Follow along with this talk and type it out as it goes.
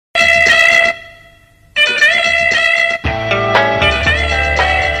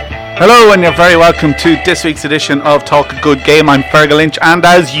Hello and you're very welcome to this week's edition of Talk a Good Game. I'm Fergal Lynch and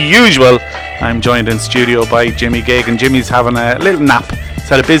as usual I'm joined in studio by Jimmy Geoghegan. Jimmy's having a little nap. He's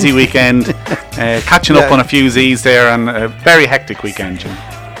had a busy weekend, catching up on a few Z's there and a very hectic weekend, Jimmy.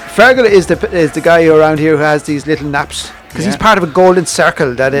 Fergal is the guy around here who has these little naps because he's part of a golden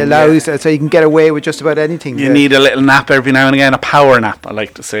circle that allows so you can get away with just about anything. You need a little nap every now and again, a power nap, I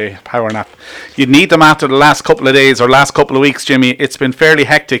like to say, power nap. You'd need them after the last couple of days or last couple of weeks, Jimmy. It's been fairly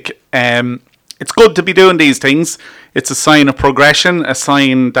hectic. It's good to be doing these things. It's a sign of progression, a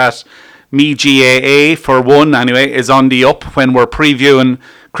sign that me GAA, for one anyway, is on the up when we're previewing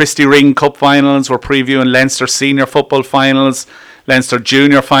Christy Ring Cup finals, we're previewing Leinster Senior Football finals, Leinster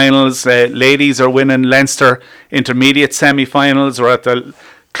Junior finals, ladies are winning Leinster Intermediate semi-finals. We're at the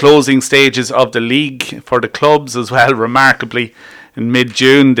closing stages of the league for the clubs as well, remarkably. In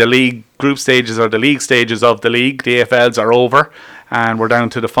mid-June, the league group stages or the league stages of the league, the AFLs are over, and we're down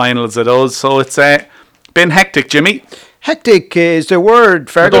to the finals of those. So it's been hectic, Jimmy. Hectic is the word,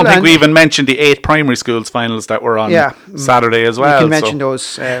 Fergal. I don't think we even mentioned the 8 primary schools finals that were on Saturday as well. We can mention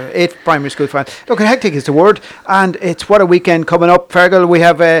those 8 primary school finals. Look, hectic is the word, and it's what a weekend coming up, Fergal. We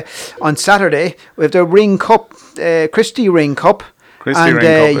have on Saturday we have the Ring Cup, Christy Ring Cup. Christy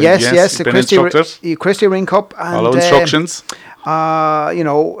Ring Cup. Yes, the Christy Ring Cup. And, follow instructions.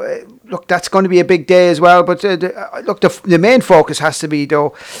 Look, that's going to be a big day as well. But look, the main focus has to be,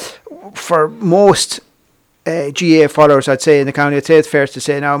 though, for most GA followers, I'd say, in the county. I'd say it's fair to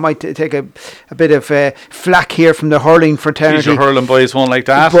say now. I might take a bit of flack here from the hurling fraternity. Your hurling boys won't like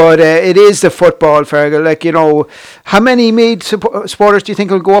that. But it is the football, Fergal. Like, you know, how many Meath supporters do you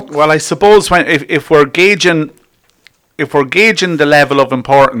think will go up? Well, I suppose if we're gauging the level of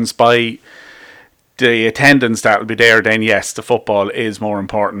importance by the attendance that will be there, then yes, the football is more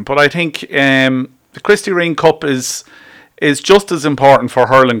important. But I think the Christy Ring Cup is just as important for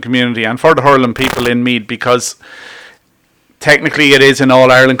hurling community and for the hurling people in Meath, because technically it is an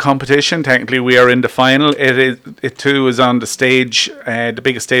All-Ireland competition. Technically we are in the final. It too is on the stage, the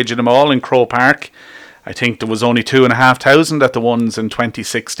biggest stage of them all in Croker Park. I think there was only 2,500 at the ones in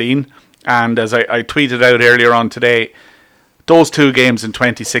 2016. And as I tweeted out earlier on today, those 2 games in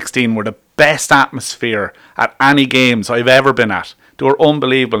 2016 were the best atmosphere at any games I've ever been at. They were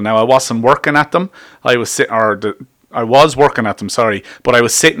unbelievable. Now, I wasn't working at them. I was working at them, but I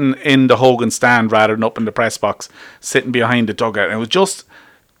was sitting in the Hogan stand rather than up in the press box, sitting behind the dugout. And it was just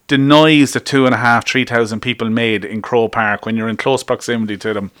the noise that 2,500-3,000 people made in Croker Park when you're in close proximity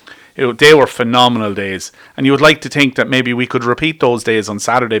to them. They were phenomenal days. And you would like to think that maybe we could repeat those days on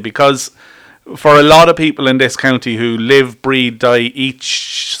Saturday, because for a lot of people in this county who live, breathe, die, eat,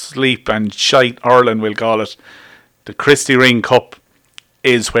 sleep and shite hurling, we'll call it, the Christy Ring Cup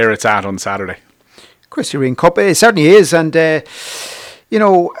is where it's at on Saturday. Christy Ring Cup, it certainly is. And look,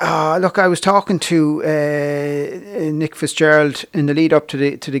 I was talking to Nick Fitzgerald in the lead up to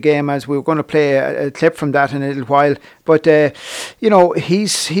the game, as we were going to play a clip from that in a little while. But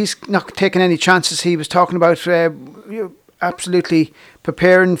he's not taking any chances. He was talking about absolutely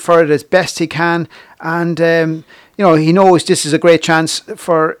preparing for it as best he can, and he knows this is a great chance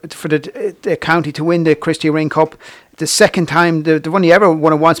for the county to win the Christy Ring Cup. The second time, the one he ever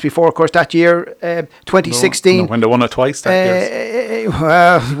won it once before, of course, that year, 2016. No, when they won it twice that year.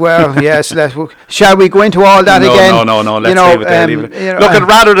 Well, yes. Shall we go into all that again? No. Let's leave it there. Look,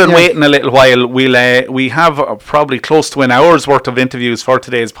 rather than waiting a little while, we have probably close to an hour's worth of interviews for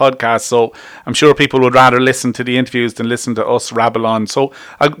today's podcast. So I'm sure people would rather listen to the interviews than listen to us rabble on. So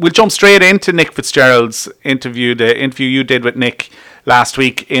we'll jump straight into Nick Fitzgerald's interview, the interview you did with Nick last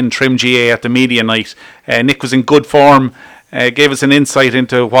week in Trim GA at the media night. Nick was in good form, gave us an insight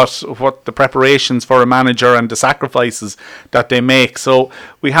into what the preparations for a manager and the sacrifices that they make. So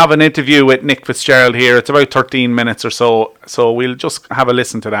we have an interview with Nick Fitzgerald here. It's about 13 minutes or so we'll just have a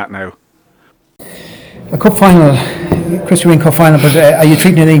listen to that now. A cup final, Christy Ring Cup final, but are you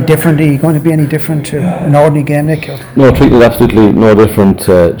treating it any differently? Are you going to be any different to an ordinary game, Nick? No, treating it absolutely no different,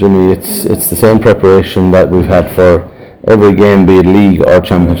 Jimmy. It's the same preparation that we've had for every game, be it league or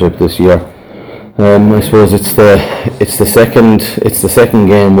championship this year. I suppose it's the second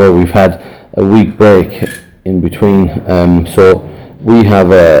game where we've had a week break in between. So we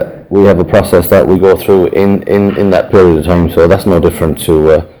have a process that we go through in that period of time. So that's no different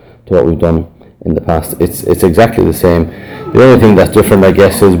to what we've done in the past. It's exactly the same. The only thing that's different, I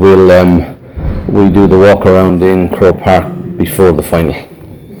guess, is we do the walk around in Croker Park before the final.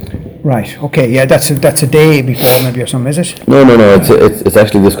 Right. Okay. Yeah. That's a day before maybe or something, is it? No. It's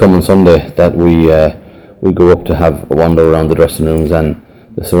actually this coming Sunday that we go up to have a wander around the dressing rooms and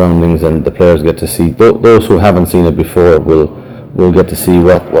the surroundings, and the players get to see. Those who haven't seen it before will we'll get to see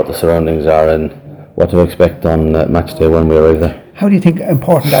what the surroundings are and what to expect on match day when we arrive there. How do you think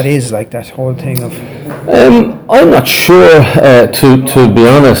important that is, like that whole thing of? I'm not sure, to be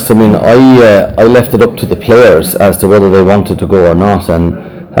honest. I mean, I left it up to the players as to whether they wanted to go or not, and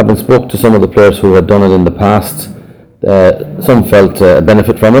having spoke to some of the players who had done it in the past, some felt a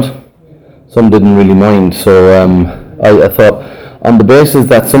benefit from it, some didn't really mind. So I thought, on the basis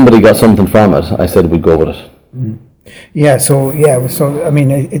that somebody got something from it, I said we'd go with it. Mm. So I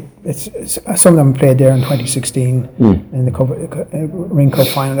mean, it's some of them played there in 2016 in the Ring Cup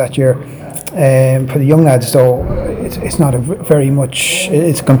final that year. For the young lads, though, it's not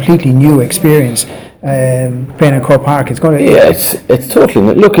it's a completely new experience. Playing in Croke Park, it's going to. Yeah, it's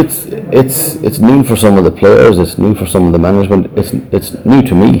totally. Look, it's new for some of the players. It's new for some of the management. It's new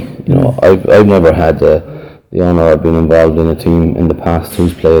to me. You know, I've never had the honour of being involved in a team in the past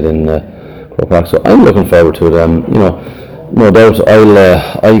who's played in Croke Park. So I'm looking forward to it. You know, no doubt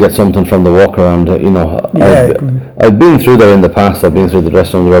I'll get something from the walk around. You know, I've been through there in the past. I've been through the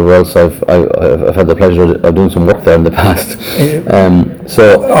dressing room wherever else. I've had the pleasure of doing some work there in the past.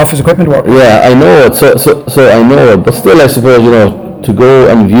 So office equipment work. Yeah, I know it. So I know it. But still, I suppose, you know, to go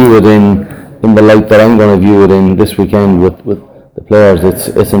and view it in the light that I'm going to view it in this weekend with the players,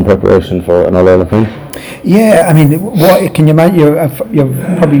 it's in preparation for an All-Ireland final. Yeah, I mean, what can you imagine?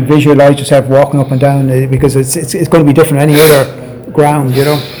 You've probably visualised yourself walking up and down because it's going to be different than any other ground, you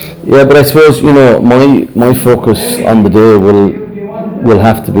know. Yeah, but I suppose, you know, my focus on the day will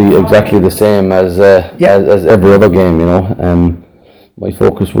have to be exactly the same as every other game, you know. My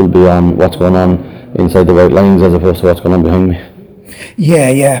focus will be on what's going on inside the white lines as opposed to what's going on behind me.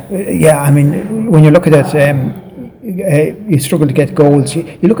 Yeah. I mean, when you look at it. You struggle to get goals.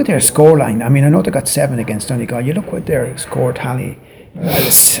 You look at their scoreline. I mean, I know they got 7 against Donegal. You look at their score tally,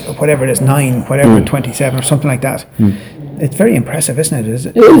 whatever it is, 9, whatever, 27 or something like that. It's very impressive, isn't it?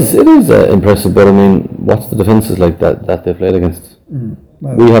 It is impressive, but I mean, what's the defences like that they played against?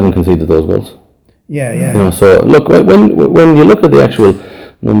 Well, we haven't conceded those goals. Yeah. You know, so look, when you look at the actual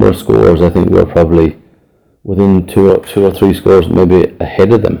number of scores, I think we're probably within two or three scores, maybe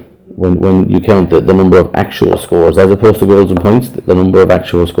ahead of them. When you count the number of actual scores as opposed to goals and points, the number of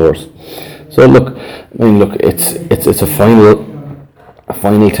actual scores. So look, it's a final. A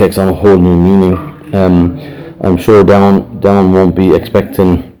final takes on a whole new meaning. I'm sure Down won't be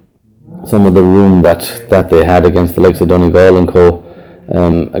expecting some of the room that they had against the likes of Donegal and co.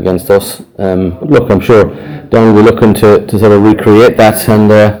 Against us. Look, I'm sure Down will be looking to sort of recreate that, and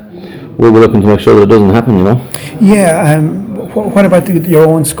we'll be looking to make sure that it doesn't happen. You know. Yeah. What about your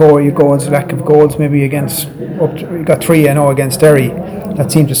own score, your goals, lack of goals maybe against, you got 3 against Derry.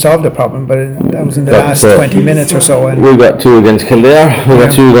 That seemed to solve the problem, but that was in the last 20 minutes or so. And we got 2 against Kildare, we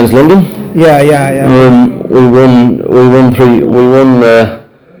got 2 against London. Yeah. We won 3, we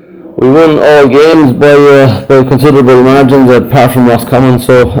won all games by considerable margins apart from Roscommon,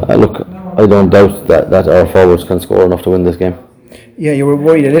 so look, I don't doubt that our forwards can score enough to win this game. Yeah, you were a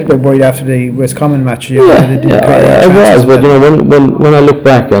little bit worried after the Roscommon match. I was, but you know, when I look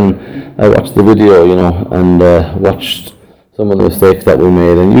back and I watched the video, you know, and watched some of the mistakes that we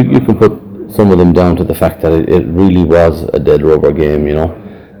made, and you can put some of them down to the fact that it really was a dead rubber game, you know.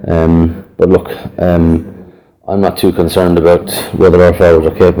 But look, I'm not too concerned about whether our forwards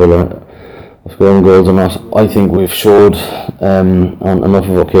are capable of scoring goals or not. I think we've showed on enough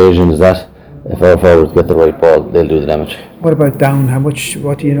of occasions that if our forwards get the right ball, they'll do the damage. What about Down? What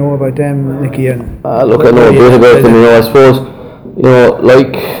do you know about them, Nicky? And look, I know a bit about them. You know, I suppose, you know,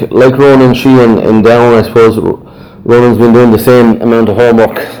 like Ronan Sheehan in Down, I suppose Ronan's been doing the same amount of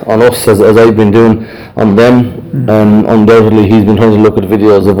homework on us as I've been doing on them. Undoubtedly, he's been trying to look at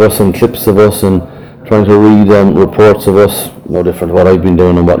videos of us and clips of us and trying to read reports of us. No different to what I've been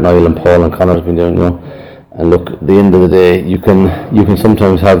doing and what Niall and Paul and Conor have been doing. You know, and look, at the end of the day, you can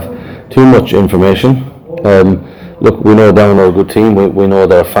sometimes have too much information. Look, we know Down are a good team. We know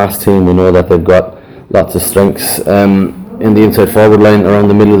they're a fast team. We know that they've got lots of strengths in the inside forward line, around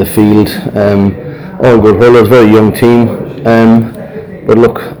the middle of the field. All good hurlers, very young team. But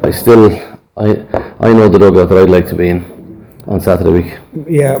look, I know the dugout that I'd like to be in on Saturday week.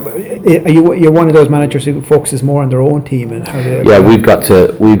 Yeah, you're one of those managers who focuses more on their own team and how they. Yeah, we've got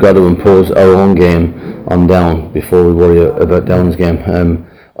to impose our own game on Down before we worry about Down's game.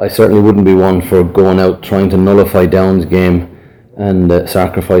 I certainly wouldn't be one for going out trying to nullify Down's game and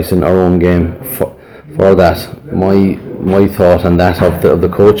sacrificing our own game for that. My thought and that of the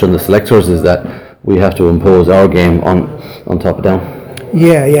coach and the selectors is that we have to impose our game on top of Down.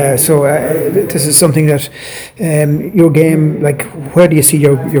 Yeah. So this is something that your game, like, where do you see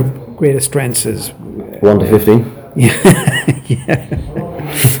your greatest strengths is? 1 to 15. Yeah,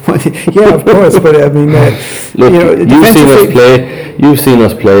 of course. But I mean, look, you've seen us play. You've seen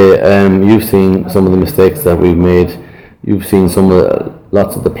us play. You've seen some of the mistakes that we've made. You've seen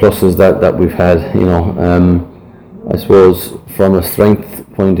lots of the pluses that we've had. I suppose from a strength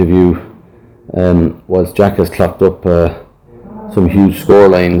point of view, whilst Jack has clocked up some huge score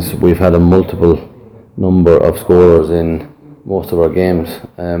lines, we've had a multiple number of scorers in most of our games.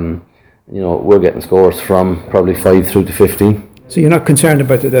 We're getting scores from probably 5 through to 15. So you're not concerned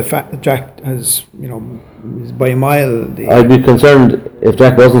about the fact that Jack has, is by a mile. I'd be concerned if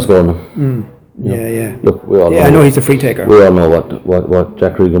Jack wasn't scoring them. Yeah. Look, we all know. I know he's a free taker. We all know what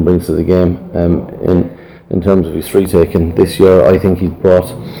Jack Geoghegan brings to the game. In terms of his free taking this year, I think he's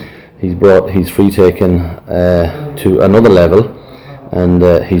brought his free taking to another level, and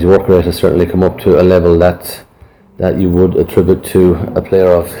his work rate has certainly come up to a level that you would attribute to a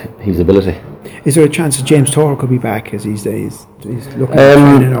player of his ability. Is there a chance that James Torr could be back as he's looking at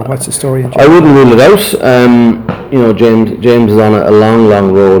training, or what's the story? I wouldn't rule it out. James is on a long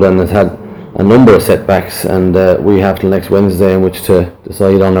road and has had a number of setbacks, and we have till next Wednesday in which to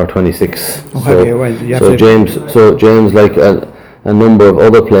decide on our 26. James, like a number of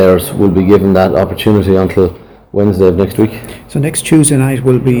other players, will be given that opportunity until Wednesday of next week. So next Tuesday night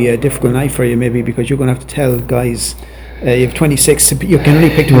will be a difficult night for you, maybe, because you're going to have to tell guys you have 26. You can only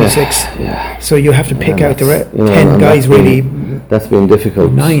pick 26. Yeah. So you have to pick out the 10 guys. That's been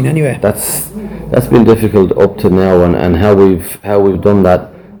difficult. 9 anyway. That's been difficult up to now, and how we've done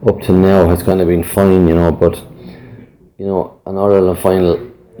that up to now has kind of been fine, But an All-Ireland final,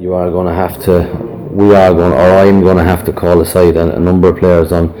 I'm going to have to call aside a number of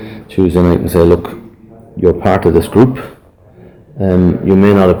players on Tuesday night and say, look, you're part of this group. You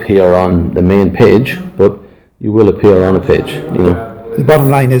may not appear on the main page, but you will appear on a page. The bottom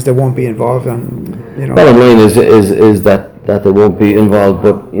line is they won't be involved. Bottom line is that they won't be involved,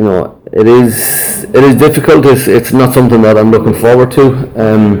 but it is difficult. It's not something that I'm looking forward to.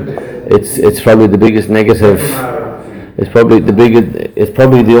 It's probably the biggest negative. It's probably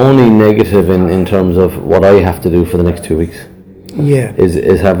the only negative in terms of what I have to do for the next 2 weeks. Yeah,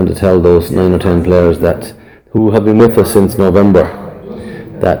 is having to tell those 9 or 10 players who have been with us since November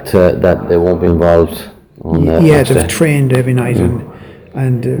that they won't be involved on they've trained every night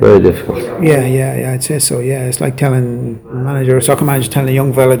and very difficult. Yeah, I'd say so. Yeah, it's like telling a soccer manager telling a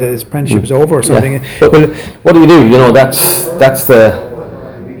young fella that his apprenticeship is over or something. Yeah. But what do you do? That's the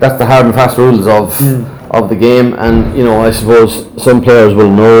hard and fast rules of the game, and I suppose some players will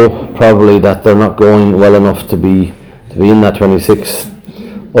know probably that they're not going well enough to be in that 26.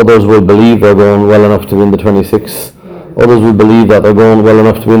 Others will believe they're going well enough to be in the 26. Others will believe that they're going well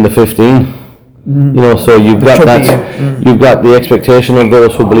enough to be in the 15. So you've got you've got the expectation of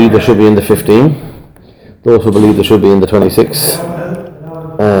those who believe they should be in the 15, those who believe they should be in the 26.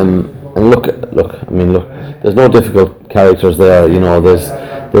 And look. There's no difficult characters there.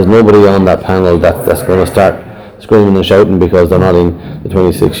 There's nobody on that panel that's going to start screaming and shouting because they're not in the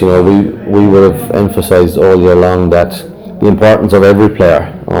 26. We would have emphasised all year long that the importance of every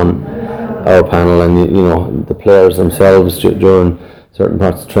player on our panel, and the players themselves during certain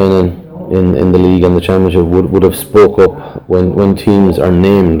parts of training in the league and the championship would have spoke up when teams are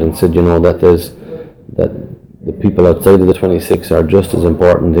named and said that the people outside of the 26 are just as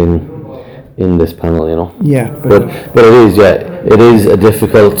important in this panel. Yeah, but it is a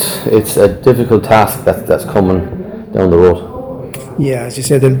difficult task that's coming down the road. Yeah, as you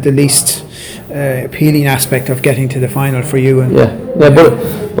said, the least appealing aspect of getting to the final for you. And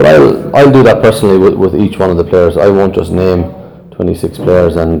but I'll do that personally with each one of the players. I won't just name 26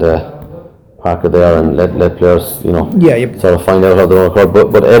 players and park it there and let players sort of find out how they're going to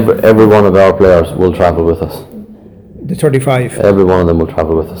record. But every one of our players will travel with us. The 35. Every one of them will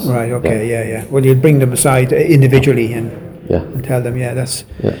travel with us. Right. Okay. Yeah. Well, you'll bring them aside individually and tell them.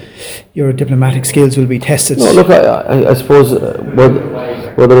 Your diplomatic skills will be tested. No, look, I suppose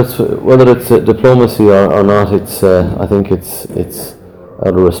whether it's diplomacy or not, it's I think it's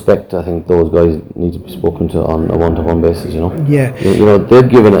out of respect. I think those guys need to be spoken to on a one-to-one basis. Yeah. They've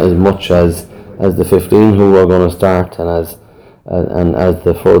given it as much as the 15 who are going to start, and as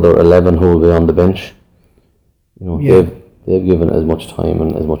the further 11 who will be on the bench. They've given as much time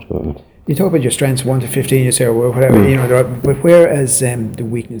and as much commitment. You talk about your strengths 1 to 15, you say, or whatever, but whereas the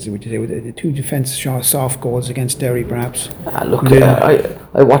weaknesses, would you say, with the two defence soft goals against Derry, perhaps?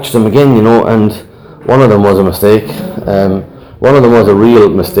 I watched them again, and one of them was a mistake. One of them was a real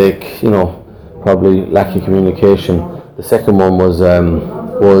mistake, probably lacking communication. The second one was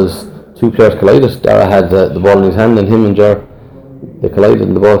two players collided. Darragh had the ball in his hand, and him and Ger, they collided,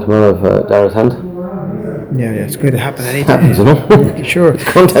 and the ball came out of Darragh's hand. Yeah, it's going to happen anytime. Happens, you know. Sure. It's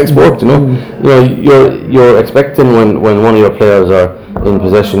contact sport, you know. You're expecting when one of your players are in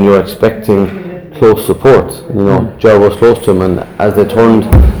possession, you're expecting close support. You know, Jar was close to him, and as they turned,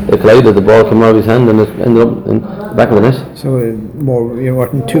 they collided. The ball came out of his hand, and it ended up in the back of the net. So you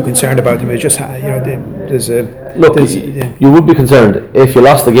weren't too concerned about them. It's just there's a look. You would be concerned if you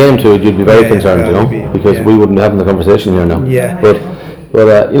lost the game to it. You'd be very concerned, you know, because we wouldn't be having the conversation here now. Yeah. But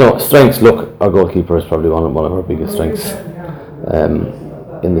you know, strengths. Look, our goalkeeper is probably one of our biggest strengths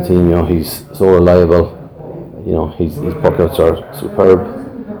in the team. You know, he's so reliable. You know, his puckouts are superb.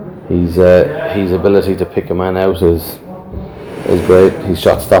 His ability to pick a man out is great. His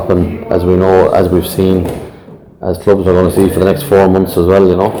shot stopping, as we know, as we've seen, as clubs are going to see for the next 4 months as well.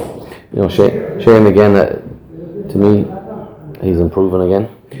 You know, Shane again. To me, he's improving again.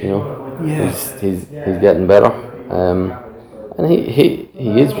 You know, he's getting better. And he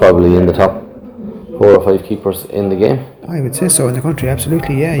is probably in the top 4 or 5 keepers in the game. I would say so in the country,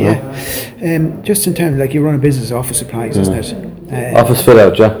 absolutely, yeah. Just in terms, like you run a business, office supplies, isn't it? Office fit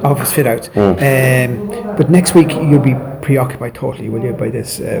out, yeah. Office fit out. But next week you'll be preoccupied totally, will you, by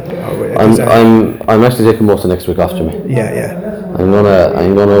this? I'm actually taking most of next week after me. Yeah. I'm gonna.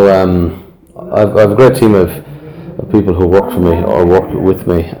 I've a great team of people who work for me or work with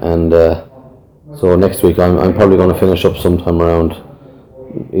me, and so next week I'm probably going to finish up sometime around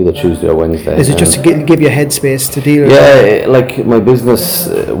either Tuesday or Wednesday. Is it just to give you headspace to deal with? Yeah, like my business,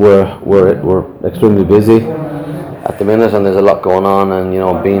 we're extremely busy at the minute, and there's a lot going on, and you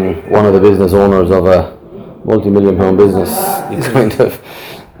know, being one of the business owners of a multi-million-pound business, you kind of,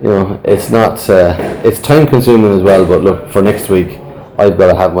 you know, it's not, it's time consuming as well. But look, for next week, I've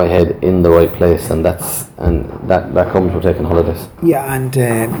got to have my head in the right place, and that comes with taking holidays. Yeah, and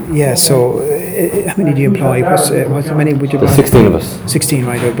so how many do you employ? How many would you? There's 16 of us. 16,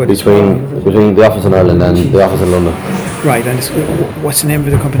 right? But between the office in Ireland and the office in London. Right, and what's the name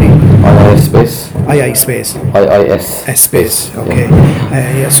of the company? IIS Space. II Space. IIS Space. Okay.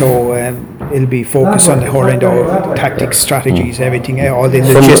 So it'll be focused on the hurling, tactics, strategies, everything, all the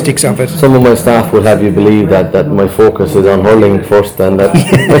logistics of it. Some of my staff would have you believe that my focus is on hurling first, and that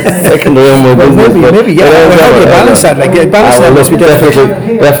secondary on my business. Maybe, yeah. How do you balance that? Must be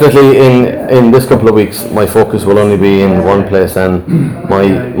definitely in this couple of weeks, my focus will only be in one place, and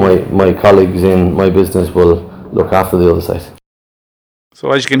my colleagues in my business will look after the other side.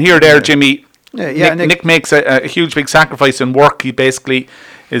 So as you can hear there, Jimmy, Nick makes a huge big sacrifice in work. He basically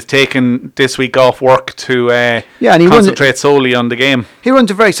is taking this week off work to and he concentrate solely on the game. He runs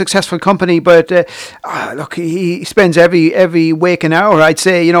a very successful company, but look, he spends every waking hour, I'd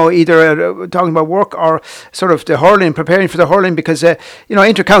say, you know, either talking about work or sort of the hurling, preparing for the hurling, because you know,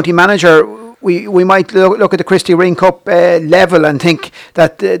 inter-county manager, we might look at the Christy Ring Cup level and think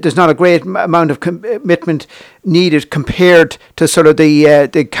that there's not a great amount of commitment needed compared to sort of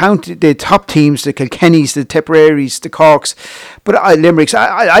the top teams, the Kilkennys, the Tipperaries, the Corks, but Limericks.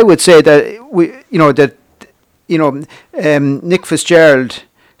 I would say that Nick Fitzgerald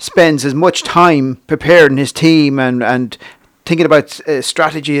spends as much time preparing his team and thinking about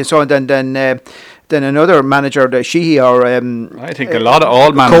strategy and so on than another manager, the Sheehy or I think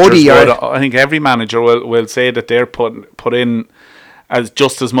all managers Cody, I think every manager will say that they're put in as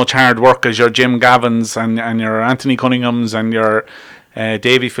just as much hard work as your Jim Gavins and your Anthony Cunninghams and your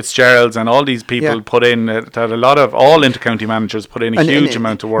Davy Fitzgeralds and all these people put in that a lot of all intercounty managers put in a huge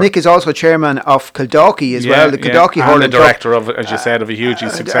amount of work. Nick is also chairman of Kildalkey as well, the Kildalkey hurling and a director of, as you said, of a hugely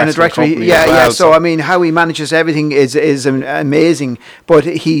successful company. So I mean, how he manages everything is amazing. But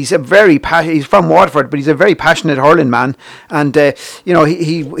he's he's from Waterford, but he's a very passionate hurling man, and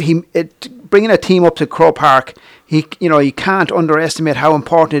he bringing a team up to Crow Park. You can't underestimate how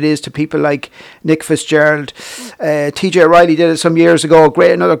important it is to people like Nick Fitzgerald. TJ Riley did it some years ago.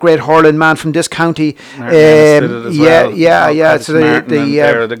 Another great hurling man from this county. Did it as well. So they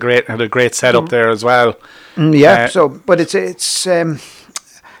had a great setup there as well. But it's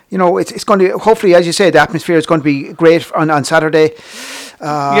going to, hopefully, as you say, the atmosphere is going to be great on Saturday.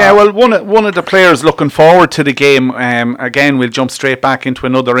 One of the players looking forward to the game, again, we'll jump straight back into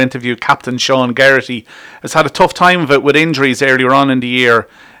another interview. Captain Sean Geraghty has had a tough time of it with injuries earlier on in the year.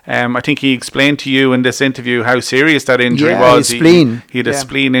 I think he explained to you in this interview how serious that injury was. His spleen. He had a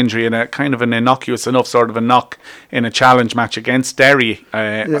spleen injury and a kind of an innocuous enough sort of a knock in a challenge match against Derry.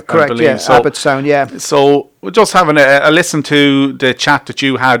 Correct, I believe. Abbottstown, So we're just having a listen to the chat that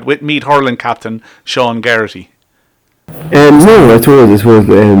you had with Meath hurling captain Sean Geraghty. I suppose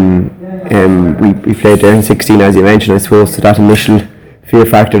we played there in 16, as you mentioned. I suppose so that initial fear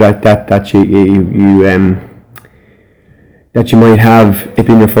factor that that you might have it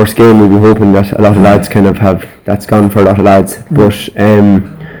being your first game. We'll be hoping that a lot of lads kind of have that's gone for a lot of lads. But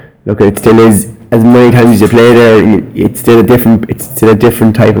look, it still is, as many times as you play there, it's still a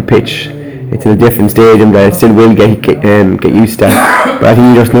different type of pitch. It's in a different stadium that it still will get used to. But I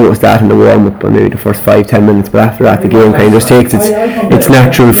think you just notice that in the warm-up, maybe the first 5-10 minutes, but after that the game kind of just takes its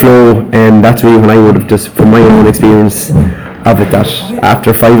natural flow, and that's really when I would have, just from my own experience of it, that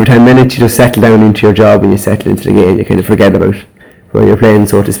after 5 or 10 minutes you just settle down into your job and you settle into the game. You kind of forget about where you're playing,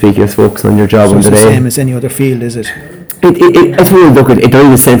 so to speak. You just focus on your job on the day. It's the same as any other field, is it? I suppose, look, there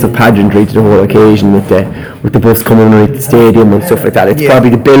is a sense of pageantry to the whole occasion with the bus coming around the stadium and stuff like that. It's probably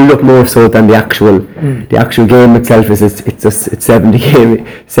the build-up more so than the actual game itself. It's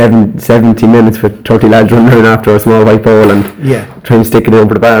 70 minutes with 30 lads running around after a small white ball and trying to stick it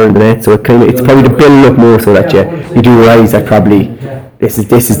over the bar in the net. So it's probably the build-up more so that you do realise that probably this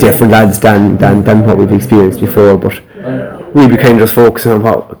is different lads than what we've experienced before. But we'll be kind of just focusing on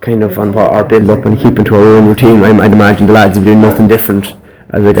what our build up and keeping to our own routine. I'd imagine the lads will be doing nothing different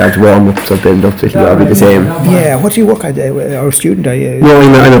as regards warm-ups or build-ups. It'll all be the same. Yeah, what do you work at? Or a student, are you? No,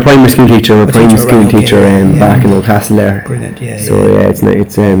 I'm a primary school teacher. I'm a primary school teacher back in Old Castle there. Brilliant, yeah. So I was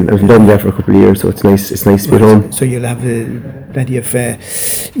in Dublin there for a couple of years, so it's nice to be home. So you'll have plenty of, I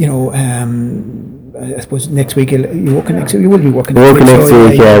suppose next week you're working next week. You will be working. Working next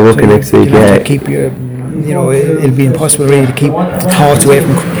week. To keep your, it'll be impossible really to keep the thoughts away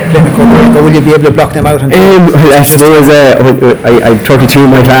from playing a couple. Or will you be able to block them out? I suppose I'm 32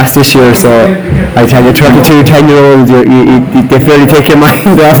 in my class this year, so I tell you, 32 10-year-olds, they fairly take your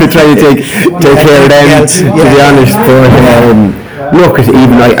mind off and try to take care of them. To be honest, but look,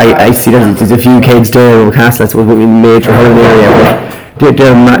 even I see there's a few kids there in Castle. That's what we in the major hurling area. A few of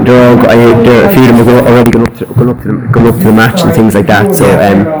them are already going up to the match and things like that. So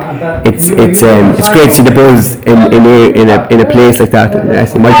it's great to see the buzz in a place like that.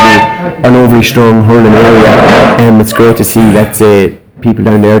 It might be an overly strong hurling area. It's great to see that people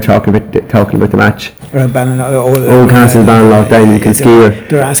down there talking about the match. Old Castle, Ballinlough, down in Kilskeer.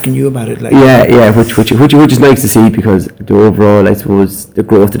 They're asking you about it, like. Which is nice to see, because the overall, I suppose, the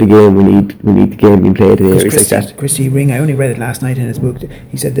growth of the game, we need the game being played in areas like that. Christy Ring, I only read it last night in his book.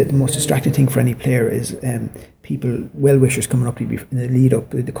 He said that the most distracting thing for any player is people, well-wishers coming up to you in the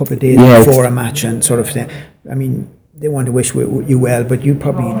lead-up, the couple of days before a match, and sort of saying, I mean, they want to wish you well, but you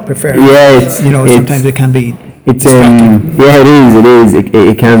probably prefer. Sometimes it can be. It is.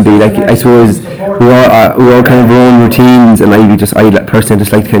 It can be. Like, I suppose we all kind of our own routines, and I personally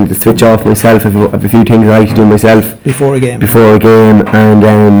just like to kind of switch off myself. I have a few things I like to do myself before a game,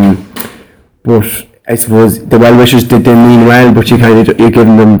 and but I suppose the well wishers they mean well, but you're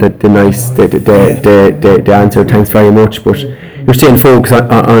giving them the answer, thanks very much, but you're staying focused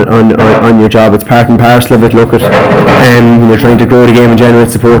on your job. It's part and parcel of it. Look at when you're trying to grow the game and generate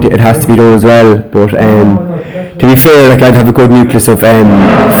support, it has to be done as well. But to be fair, like, I'd have a good nucleus of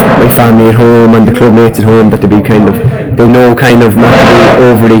my family at home and the club mates at home that they know kind of not to be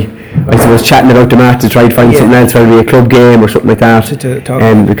overly, I suppose, chatting about the match to try to find something else, whether it be a club game or something like that.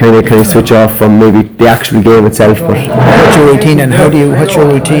 We kind of switch off from maybe the actual game itself. But what's your routine, and what's your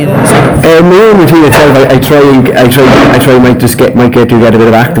routine? My own routine itself, I try might get to get a bit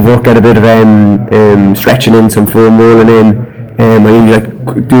of active work, get a bit of stretching in, some foam rolling in. I usually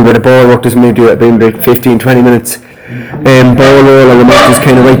do a bit of ball work, just maybe do it about 15-20 minutes. Ball roll, and I might just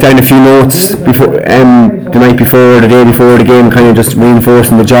kind of write down a few notes before the night before, the day before the game, kind of just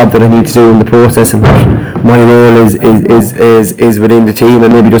reinforcing the job that I need to do in the process, and what my role is within the team,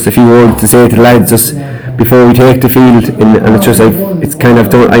 and maybe just a few words to say to the lads just before we take the field. And it's just it's kind of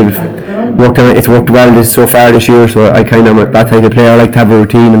done. I've worked on it. It's worked well so far this year, so I kind of am that type of player. I like to have a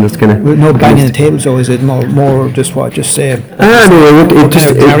routine and just kind of. No banging the table, so is it more just what? Just say. It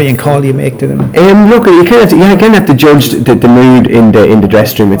just carrying call you make to them. Look, you kind of have to judge the mood in the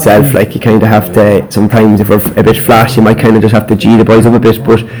dressing room itself. Like, you kind of have to, sometimes if we're a bit flash, you might kind of just have to G the boys up a bit.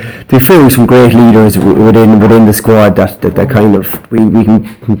 But to be fair, some great leaders within the squad that kind of we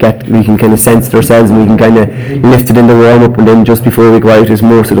can kind of sense it ourselves, and we can kind of lift it in the warm up, and then just before we go out is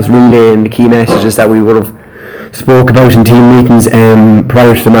more so just relaying the key messages that we would have spoke about in team meetings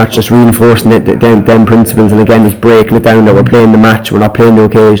prior to the match, just reinforcing them principles, and again just breaking it down that we're playing the match, we're not playing the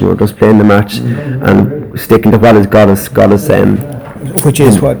occasion, we're just playing the match, and sticking to what has got us which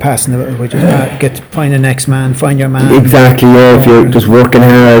is what passing find the next man, find your man. Exactly, yeah. If you're just working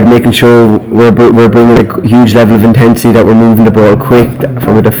hard, making sure we're bringing a huge level of intensity, that we're moving the ball quick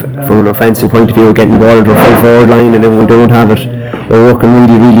from an offensive point of view, getting the ball into a full forward line, and then we don't have it, we're working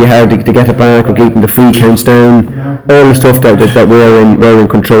really hard to get it back, we're keeping the free counts down, all the stuff that we're in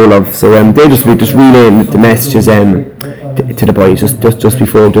control of. So they just relaying the messages to the boys just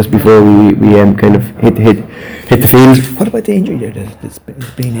before we kind of hit the field. What about the injury there? There's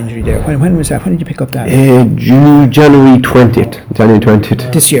been injury there. When was that? When did you pick up that? January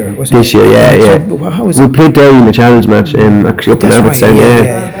 20th. This year, was it? This year, yeah. So, how was we played Derry in the challenge match, actually up in Abbottstown,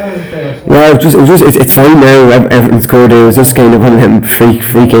 Well, it's fine now. Everything's good. It was just kind of one of them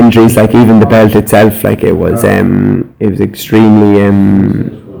freak injuries. Like even the belt itself, like it was extremely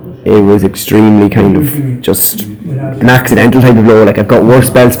kind of just an accidental type of blow. Like I've got worse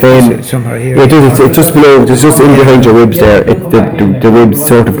belts playing. Somewhere here. It's just below. It's just in behind your ribs there. The ribs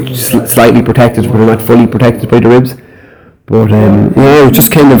sort of slightly protected, but they're not fully protected by the ribs. But it was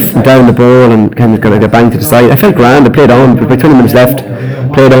just kind of down the ball and kind of going to get banged to the side. I felt grand. I played on. There was about 20 minutes left.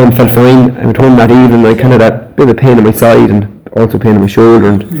 Played on, felt fine. I went home that evening. I kind of had a bit of pain in my side and also pain in my shoulder,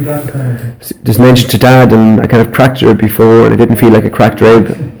 and just mentioned to Dad, and I kind of fractured it before and I didn't feel like a cracked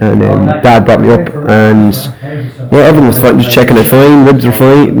rib, and Dad brought me up, and everything was fine, just checking it fine, ribs were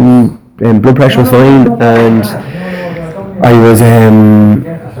fine, and blood pressure was fine, and I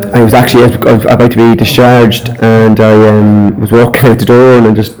was actually about to be discharged, and I was walking out the door and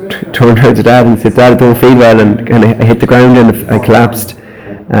I just turned around to Dad and said, Dad, I don't feel well, and I hit the ground and I collapsed.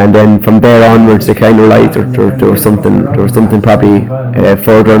 And then from there onwards, they kind of realised there was something probably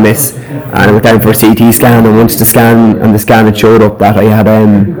further amiss, and I went down for a CT scan. And once the scan had showed up that I had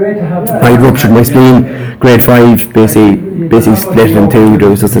ruptured my spleen, grade 5, basically split in two. There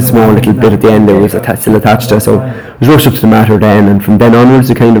was just a small little bit at the end that was still attached to it. So I was rushed up to the matter then, and from then onwards,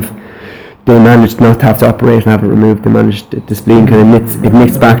 they managed not to have to operate and have it removed. They managed the spleen kind of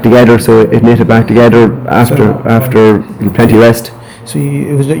knits back together, so it knitted back together after plenty of rest. So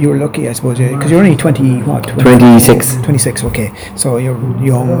you were lucky, I suppose, because you're only 26. 26, okay. So you're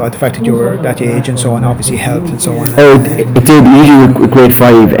young. The fact that you were that age and so on obviously helped and so on. Oh, it did. Usually with grade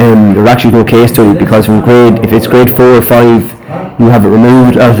 5, there actually no case study, because if it's grade 4 or 5, you have it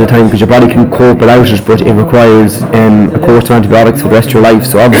removed out of the time because your body can cope without it, but it requires a course of antibiotics for the rest of your life.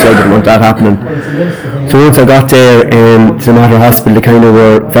 So obviously I didn't want that happening. So once I got there to the Mater Hospital, they kind of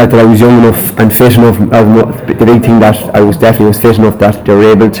felt that I was young enough and fit enough. The big thing that I was fit enough that they were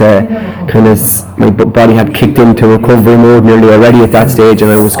able to my body had kicked into recovery mode nearly already at that stage,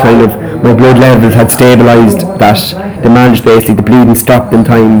 and I was my blood levels had stabilised, that they managed basically the bleeding stopped in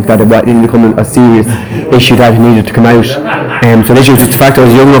time, that it didn't become a serious issue that it needed to come out. So the issue was just the fact that I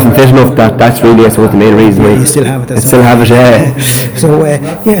was young enough and fit enough, that's really, I suppose, the main reason why. You still have it. I still have it,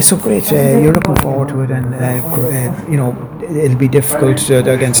 yeah. So great. You're looking forward to it, and it'll be difficult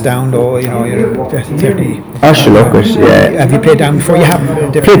against Down, though. You're 30. I should look at, yeah. Have you played Down before? You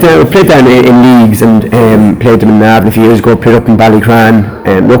haven't. Played Down in leagues, and played them in Navan a few years ago. Played up in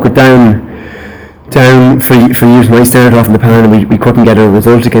Ballycran. Look at Down for years. When I started off in the pan, we couldn't get a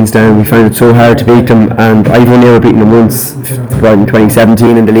result against Down. We found it so hard to beat them, and I've only ever beaten them once, in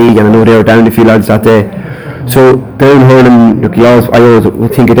 2017 in the league, and I know they were down a few lads that day. So Down hurling, I always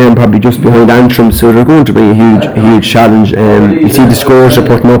would think of them probably just behind Antrim, so they're going to be a huge challenge. You see the scores they're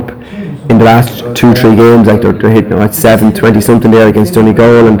putting up in the last 2-3 games, like they're hitting at 7-20 something there against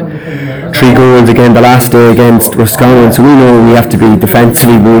Donegal, and 3 goals again the last day against Roscommon. So we know we have to be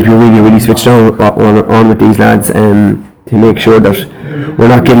defensively, we need to be really switched on with these lads, to make sure that we're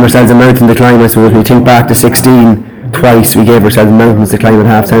not giving ourselves a mountain to climb. I suppose we think back to 16, twice we gave ourselves mountains to climb at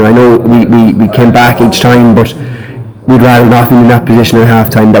half time. I know we came back each time, but we'd rather not be in that position at half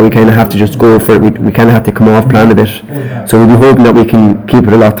time, that we kind of have to just go for it. We kind of have to come off plan a bit, so we'll be hoping that we can keep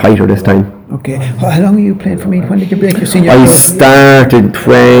it a lot tighter this time. Okay. How long are you playing for Meath? When did you break your senior? I started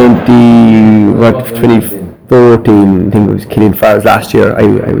 2014. I think it was Killeen Falls last year.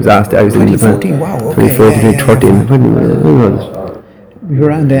 I was asked. I was 2014. Wow. Okay. 2014, 2013. When was it? You were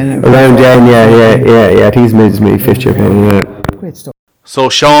around then. Around then, yeah. I think it's my 5th year playing. Yeah. Great stuff. So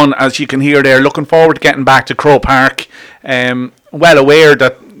Sean, as you can hear there, looking forward to getting back to Croke Park. Well aware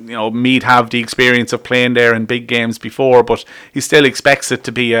that Meath have the experience of playing there in big games before, but he still expects it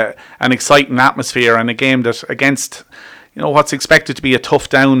to be an exciting atmosphere and a game that against what's expected to be a tough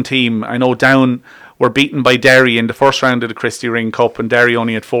Down team. I know Down were beaten by Derry in the first round of the Christy Ring Cup, and Derry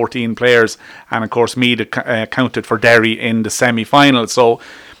only had 14 players, and of course Meath accounted for Derry in the semi-final. So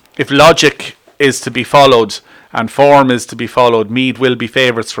if logic is to be followed and form is to be followed, Meath will be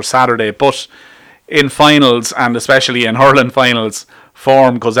favourites for Saturday, but in finals, and especially in hurling finals,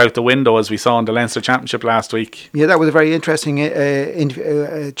 form goes out the window, as we saw in the Leinster Championship last week. Yeah, that was a very interesting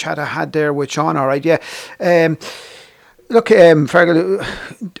chat I had there with Sean. All right, yeah. Look, Fergal,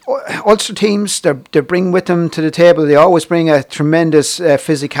 Ulster teams, they bring with them to the table, they always bring a tremendous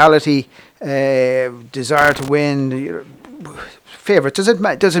physicality, desire to win, favourites.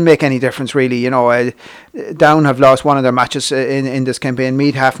 Doesn't make any difference really. Down have lost one of their matches in this campaign.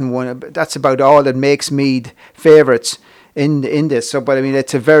 Meath haven't won. That's about all that makes Meath favourites in this. So, but I mean,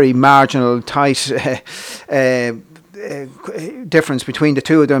 it's a very marginal, tight difference between the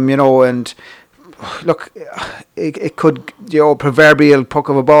two of them. And look, it could, proverbial puck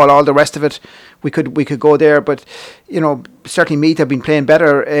of a ball. All the rest of it, we could go there. But certainly Meath have been playing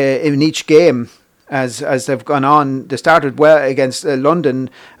better in each game as they've gone on. They started well against London,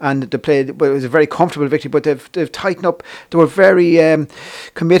 and they played, but it was a very comfortable victory. But they've tightened up. They were very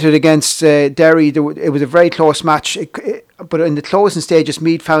committed against Derry. It was a very close match. But in the closing stages,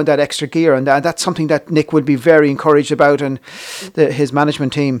 Meath found that extra gear, and that's something that Nick would be very encouraged about, and his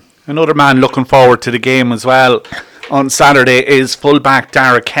management team. Another man looking forward to the game as well on Saturday is fullback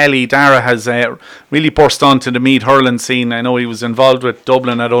Darragh Kelly. Darragh has really burst onto the Meath hurling scene. I know he was involved with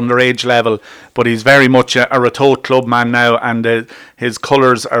Dublin at underage level, but he's very much a Ratoath club man now, and his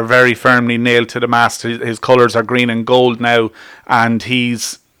colours are very firmly nailed to the mast. His colours are green and gold now, and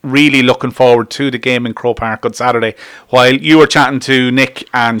he's really looking forward to the game in Croke Park on Saturday. While you were chatting to Nick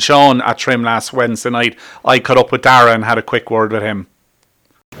and Sean at Trim last Wednesday night, I caught up with Darragh and had a quick word with him.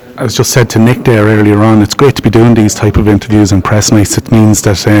 I was just said to Nick there earlier on, it's great to be doing these type of interviews and press nights. It means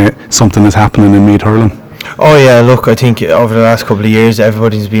that something is happening in Meath hurling. Oh yeah, look, I think over the last couple of years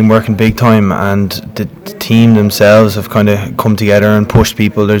everybody's been working big time, and the team themselves have kind of come together and pushed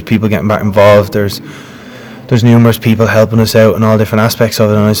people. There's people getting back involved. There's numerous people helping us out in all different aspects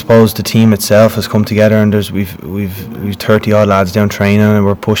of it, and I suppose the team itself has come together, and we've 30 odd lads down training, and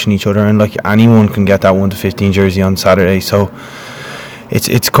we're pushing each other, and like anyone can get that 1-15 jersey on Saturday. So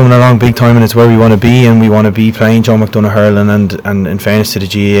it's coming along big time, and it's where we want to be, and we want to be playing Joe McDonagh hurling, and in fairness to the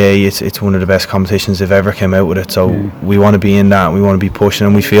GAA, it's one of the best competitions they've ever came out with it. So we want to be in that, and we want to be pushing,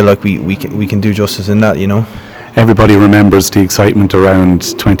 and we feel like we can do justice in that. Everybody remembers the excitement around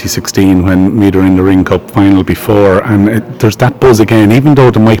 2016 when Meath were in the Ring Cup final before, and there's that buzz again. Even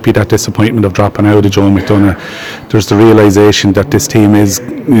though there might be that disappointment of dropping out of Joe McDonagh, there's the realisation that this team is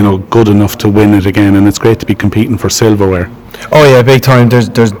good enough to win it again, and it's great to be competing for silverware. Oh yeah, big time. There's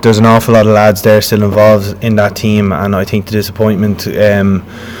an awful lot of lads there still involved in that team, and I think the disappointment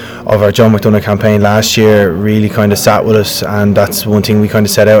of our Joe McDonagh campaign last year really kind of sat with us, and that's one thing we kind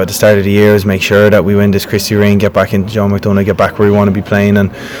of set out at the start of the year, is make sure that we win this Christy ring, get back into Joe McDonagh, get back where we want to be playing,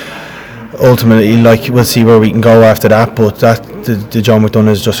 and ultimately, we'll see where we can go after that. But the Joe McDonagh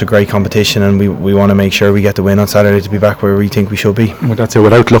is just a great competition, and we want to make sure we get the win on Saturday to be back where we think we should be. Well, that's it.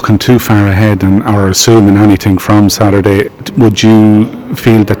 Without looking too far ahead or assuming anything from Saturday, would you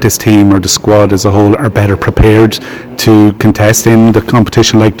feel that this team or the squad as a whole are better prepared to contest in the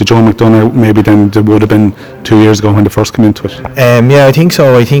competition like the Joe McDonagh maybe than they would have been 2 years ago when they first came into it? Yeah, I think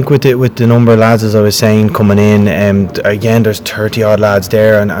so. I think with the number of lads, as I was saying, coming in, again, there's 30 odd lads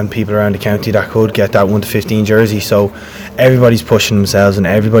there, and people around the county that could get that 1-15 jersey. So everybody's pushing themselves, and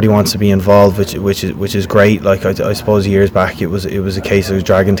everybody wants to be involved, which is great. Like I suppose years back, it was a case of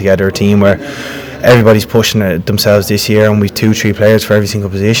dragging together a team where everybody's pushing themselves this year, and we've 2-3 players for every single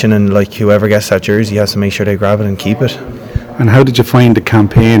position, and like whoever gets that jersey has to make sure they grab it and keep it. And how did you find the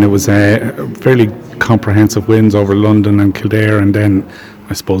campaign? It was fairly comprehensive wins over London and Kildare, and then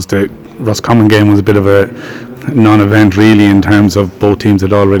I suppose the Roscommon game was a bit of a non-event really, in terms of both teams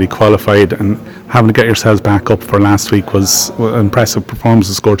had already qualified, and having to get yourselves back up for last week was an impressive performance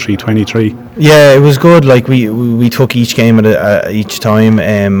to score 323. Yeah, it was good. Like we took each game at each time.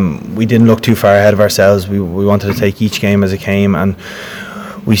 We didn't look too far ahead of ourselves. We wanted to take each game as it came, and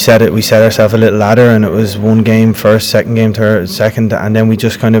we set ourselves a little ladder, and it was one game first, second game third, second, and then we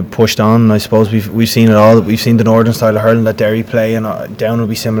just kind of pushed on. I suppose we've seen it all. We've seen the northern style of hurling that Derry play, and Down will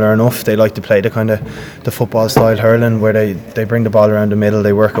be similar enough. They like to play the kind of the football style hurling where they bring the ball around the middle,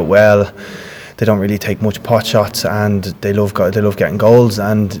 they work it well. They don't really take much pot shots, and they love getting goals.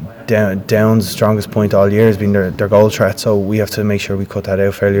 And Down's strongest point all year has been their goal threat. So we have to make sure we cut that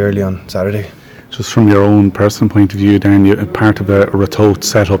out fairly early on Saturday. Just from your own personal point of view, Dan, you're part of a Ratoath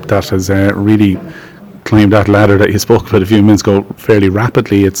setup that has really climbed that ladder that you spoke about a few minutes ago fairly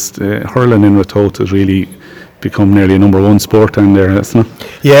rapidly. It's hurling in Ratoath has really become nearly a number one sport down there, isn't it?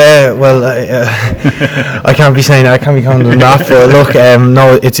 Yeah, well, I can't be saying that. I can't be counting on that. But look,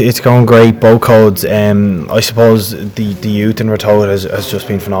 no, it's going great. Both codes. I suppose the youth in Ratoath has just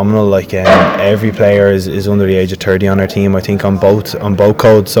been phenomenal. Like every player is under the age of 30 on our team, I think, on both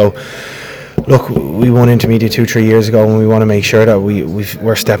codes. So look, we won intermediate 2-3 years ago, and we want to make sure that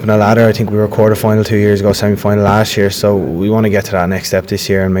we're stepping a ladder. I think we were quarter final 2 years ago, semi final last year, so we want to get to that next step this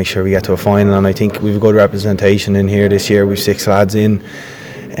year and make sure we get to a final. And I think we've a good representation in here this year. We've 6 lads in.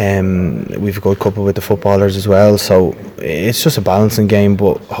 We've a good couple with the footballers as well, so it's just a balancing game.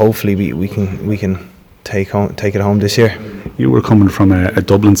 But hopefully we can take it home this year. You were coming from a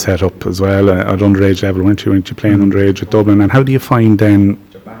Dublin setup as well at underage level, weren't you playing underage at Dublin? And how do you find then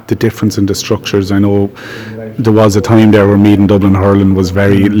the difference in the structures? I know there was a time there where Meath and Dublin hurling was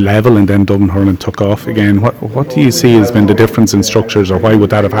very level, and then Dublin hurling took off again. What do you see has been the difference in structures, or why would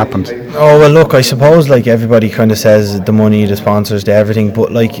that have happened? Oh well, look, I suppose like everybody kind of says the money, the sponsors, the everything,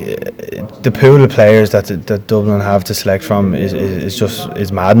 but like the pool of players that Dublin have to select from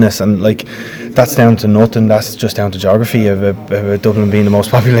is madness, and like that's down to nothing. That's just down to geography of Dublin being the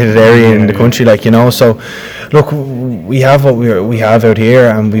most populated area in the country, like, you know. So look, we have what we have out here,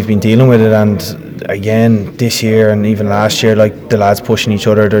 and we've been dealing with it. And again, this year and even last year, like the lads pushing each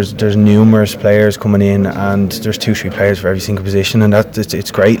other. There's numerous players coming in, and there's 2-3 players for every single position, and that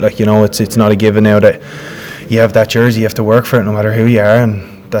it's great. Like, you know, it's not a given now that you have that jersey. You have to work for it, no matter who you are, and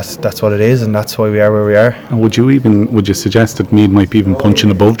that's what it is, and that's why we are where we are. And would you suggest that Meath might be even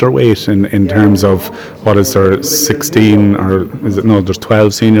punching above their weight in terms of what is there 16 or is it no? There's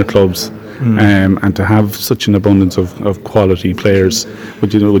 12 senior clubs. And to have such an abundance of quality players,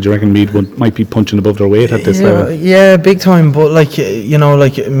 would you reckon Meath might be punching above their weight at this level? Yeah, big time. But like, you know,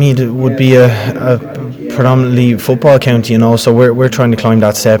 like Meath would be a predominantly football county, you know. So we're trying to climb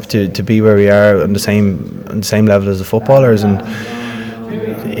that step to be where we are on the same level as the footballers, and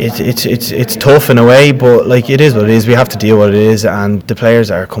it's tough in a way, but like it is what it is. We have to deal with what it is, and the players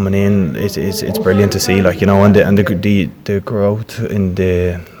that are coming in, it's brilliant to see, like, you know, and the growth in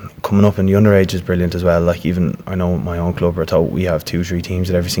the coming up in the underage is brilliant as well. Like, even I know my own club, we have 2-3 teams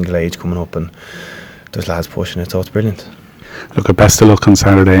at every single age coming up, and there's lads pushing it, so it's brilliant. Look, best of luck on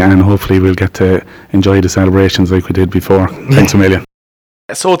Saturday, and hopefully we'll get to enjoy the celebrations like we did before. Thanks a million.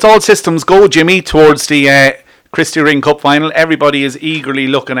 So it's all systems go, Jimmy, towards the Christy Ring Cup final. Everybody is eagerly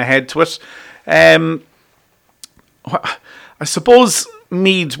looking ahead to it. I suppose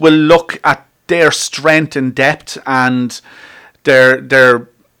Meath will look at their strength and depth and their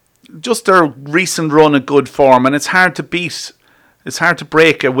recent run of good form, and it's hard to beat. It's hard to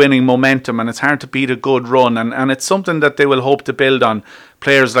break a winning momentum, and it's hard to beat a good run, and it's something that they will hope to build on.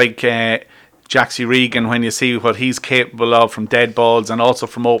 Players like Jaxie Regan, when you see what he's capable of from dead balls and also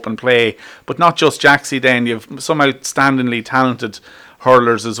from open play, but not just Jaxie. Then you've some outstandingly talented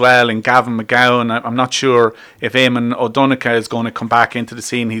hurlers as well, and Gavin McGowan. I'm not sure if Eamon O'Donoghue is going to come back into the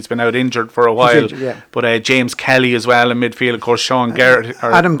scene. He's been out injured for a while. But James Kelly as well in midfield, of course. Sean Geraghty,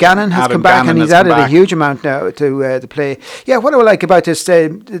 Adam Gannon has come back, and he's added a huge amount now to the play. Yeah, what I like about this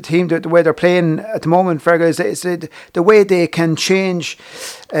the team, the way they're playing at the moment, Fergal, is the way they can change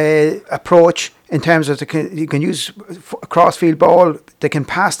approach in terms of you can use a cross-field ball, they can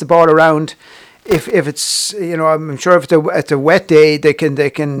pass the ball around. If it's, you know, I'm sure if it's a wet day, they can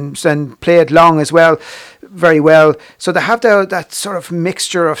then play it long as well, very well. So they have that sort of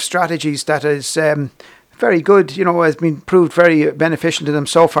mixture of strategies that is very good. You know, has been proved very beneficial to them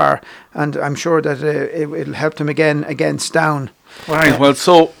so far, and I'm sure that it'll help them again against Down. Right. Well,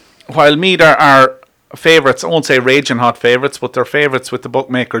 so while Meath are favourites, I won't say raging hot favourites, but they're favourites with the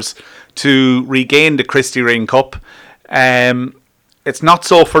bookmakers to regain the Christy Ring Cup. It's not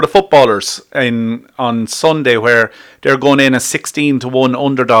so for the footballers on Sunday, where they're going in as 16-1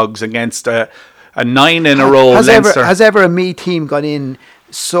 underdogs against a 9 in a row Leinster. Has ever a Meath team gone in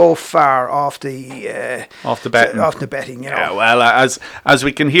so far off the betting? You know? Yeah, well, as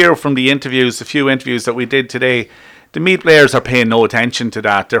we can hear from the few interviews that we did today, the Meath players are paying no attention to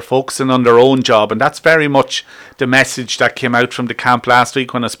that. They're focusing on their own job, and that's very much the message that came out from the camp last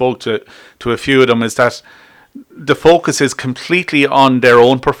week when I spoke to a few of them, is that the focus is completely on their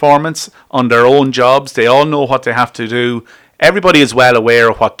own performance, on their own jobs. They all know what they have to do. Everybody is well aware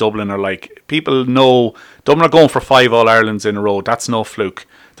of what Dublin are like. People know Dublin are going for 5 All-Irelands in a row. That's no fluke.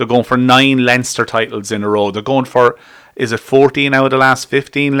 They're going for 9 Leinster titles in a row. They're going for, is it 14 out of the last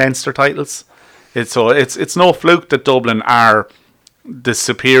 15 Leinster titles? It's no fluke that Dublin are the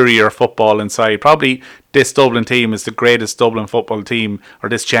superior football inside. Probably this Dublin team is the greatest Dublin football team, or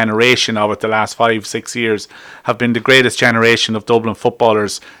this generation of it, the last 5-6 years have been the greatest generation of Dublin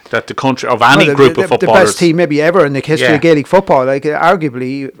footballers that the country, of any group of footballers. The best team maybe ever in the history of Gaelic football, like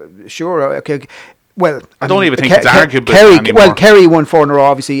arguably, sure. Okay, well, I don't even think it's arguable anymore. Well, Kerry won 4 in a row,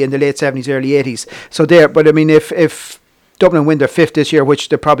 obviously, in the late 70s, early 80s. So there, but I mean, if Dublin win their 5th this year, which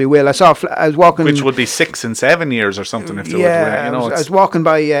they probably will. I was walking, which would be 6 and 7 years or something if they were to win. I was walking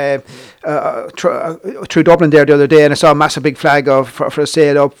by through Dublin there the other day, and I saw a massive big flag for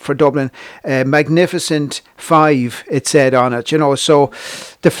sale up for Dublin. Magnificent 5, it said on it. So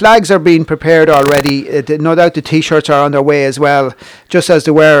the flags are being prepared already. No doubt the T-shirts are on their way as well, just as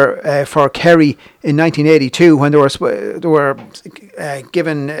they were for Kerry in 1982 when they were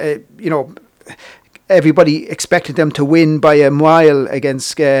given. Everybody expected them to win by a mile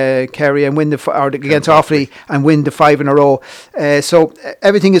against Kerry and win against Offaly and win the 5 in a row. So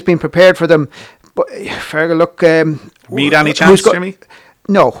everything has been prepared for them. But Fergal, look, Meath any chance, Jimmy?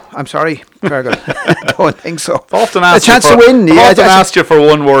 No, I'm sorry, Fergal. I don't think so. Often a chance to win. I've often asked you for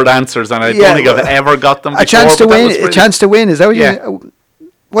one-word answers, and I don't think I've ever got them before. A chance to win. A chance to win. Is that what you?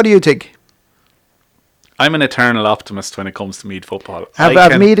 What do you think? I'm an eternal optimist when it comes to Meath football.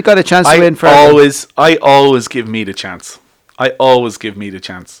 Have Meath got a chance to win? I always give Meath a chance.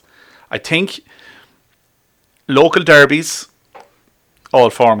 I think local derbies,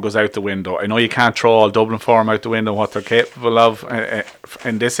 all form goes out the window. I know you can't throw all Dublin form out the window, what they're capable of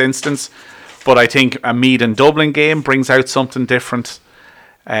in this instance, but I think a Meath and Dublin game brings out something different.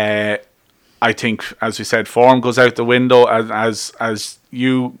 I think, as we said, form goes out the window, as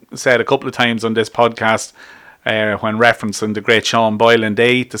you said a couple of times on this podcast when referencing the great Sean Boylan.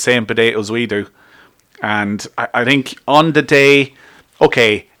 They eat the same potatoes we do. And I think on the day,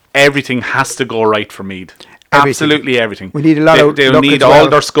 okay, everything has to go right for Meath. Absolutely everything. We need a lot of they'll need all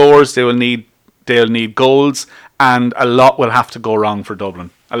their scores, they'll need goals, and a lot will have to go wrong for Dublin.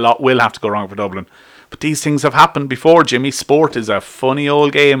 But these things have happened before, Jimmy. Sport is a funny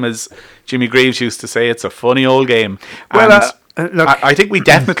old game, as Jimmy Greaves used to say. It's a funny old game. Well, look, I think we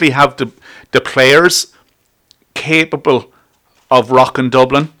definitely have the players capable of rocking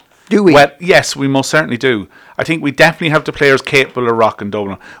Dublin. Do we? Well, yes, we most certainly do. I think we definitely have the players capable of rocking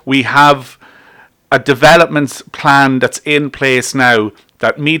Dublin. We have a development plan that's in place now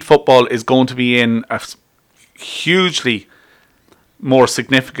that Meath football is going to be in a hugely more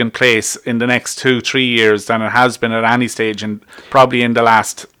significant place in the next 2-3 years than it has been at any stage, and probably in the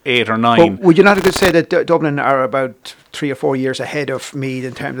last 8 or 9. But would you not say that Dublin are about 3 or 4 years ahead of Meath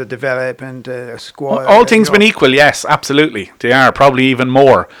in terms of development, squad? All things being equal, yes, absolutely. They are, probably even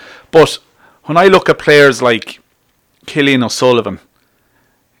more. But when I look at players like Cillian O'Sullivan,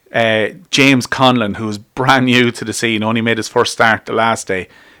 James Conlon, who's brand new to the scene, only made his first start the last day,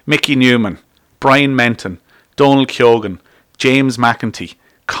 Mickey Newman, Brian Menton, Donald Keoghan, James McEntee,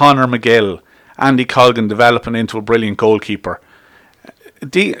 Conor McGill, Andy Colgan developing into a brilliant goalkeeper.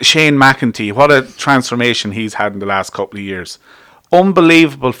 Shane McEntee, what a transformation he's had in the last couple of years.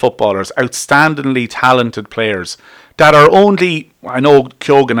 Unbelievable footballers, outstandingly talented players that are only, I know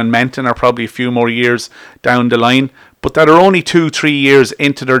Keoghan and Menton are probably a few more years down the line, but that are only 2-3 years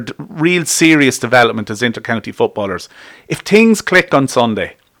into their real serious development as inter-county footballers. If things click on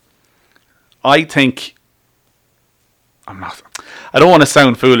Sunday, I think... I don't want to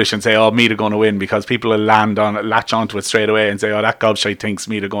sound foolish and say, Meath are going to win, because people will latch onto it straight away and say, that gobshite thinks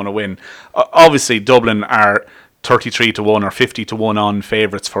Meath are going to win. Obviously, Dublin are 33-1 or 50-1 on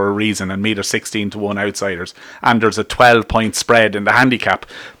favourites for a reason, and Meath are 16-1 outsiders, and there's a 12-point spread in the handicap.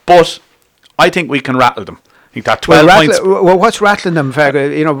 But I think we can rattle them. I think that 12 points. Well, what's rattling them,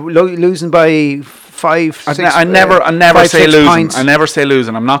 Fergal? Losing by 5, 6. I never say losing. Points. I never say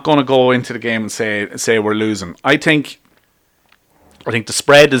losing. I'm not going to go into the game and say we're losing. I think the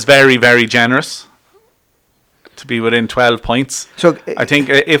spread is very, very generous to be within 12 points. So I think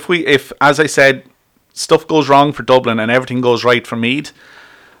if as I said, stuff goes wrong for Dublin and everything goes right for Meath,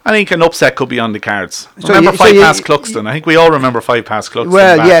 I think an upset could be on the cards. Remember 5 past Cluxton? I think we all remember 5 past Cluxton.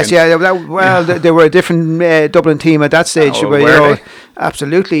 Well, yes, they were a different Dublin team at that stage.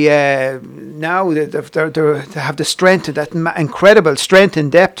 Absolutely. Now they have the strength, that incredible strength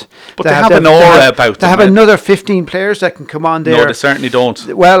and depth. But they have an aura about them. They have another 15 players that can come on there. No, they certainly don't.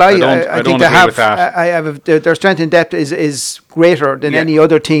 Well, I think they have. With that. Their strength and depth is greater than any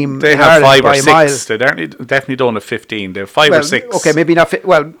other team. They have 5 or 6. They definitely don't have 15. They have 5 or 6. Okay, maybe not.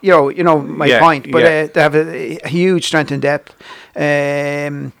 You know my point. But they have a huge strength and depth.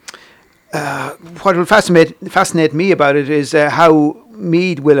 What will fascinate me about it is how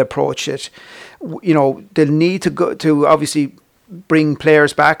Meath will approach it. They'll need to go to obviously bring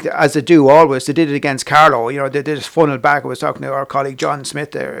players back, as they do always. They did it against Carlow. They just funneled back. I was talking to our colleague John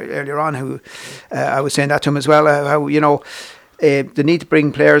Smith there earlier on, who I was saying that to him as well. How they need to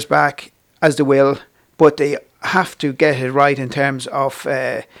bring players back, as they will, but they have to get it right in terms of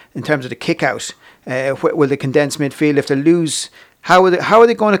the kick out. Will the condensed midfield, if they lose How are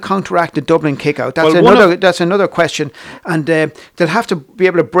they going to counteract the Dublin kick-out? That's another question, and they'll have to be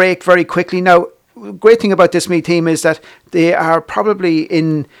able to break very quickly. Now, great thing about this Meath team is that they are probably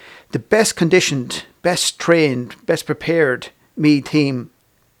in the best conditioned, best trained, best prepared Meath team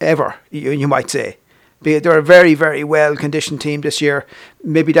ever, you might say. They're a very, very well conditioned team this year.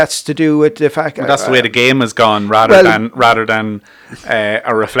 Maybe that's to do with the fact that's the way the game has gone, rather than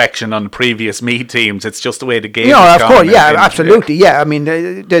a reflection on previous Meath teams. It's just the way the game has gone. Of course, absolutely, yeah. I mean,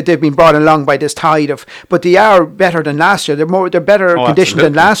 they've been brought along by this tide but they are better than last year. They're better conditioned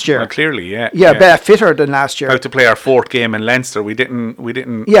than last year. Well, clearly, yeah. Better, fitter than last year. How to play our 4th game in Leinster? We didn't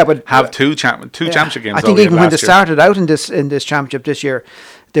have two championship games. I think even when they started out in this championship this year,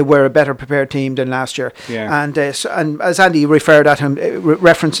 they were a better prepared team than last year. Yeah. And as Andy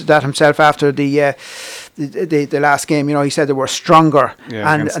referenced that himself after the last game, he said they were stronger,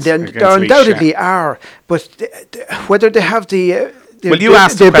 and they undoubtedly are. But whether they have the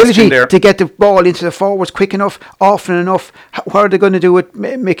ability to get the ball into the forwards quick enough, often enough, what are they going to do with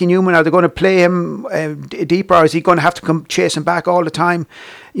Mickey Newman? Are they going to play him deeper, or is he going to have to come chase him back all the time?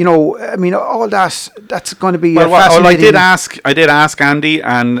 I mean, all that's going to be fascinating. I did ask Andy,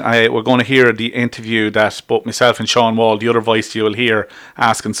 and we're going to hear the interview that both myself and Sean Wall, the other voice you'll hear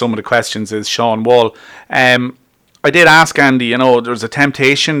asking some of the questions, is Sean Wall. I did ask Andy, there's a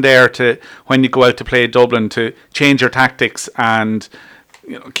temptation there to, when you go out to play Dublin, to change your tactics and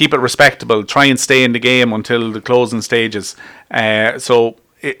keep it respectable, try and stay in the game until the closing stages. So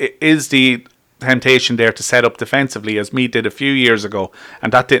is the temptation there to set up defensively, as Meath did a few years ago,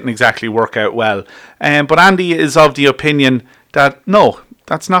 and that didn't exactly work out well. But Andy is of the opinion that no,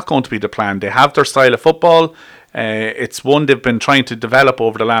 that's not going to be the plan. They have their style of football. It's one they've been trying to develop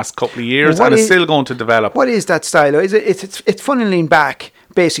over the last couple of years, and it's still going to develop. What is that style? It's funneling back,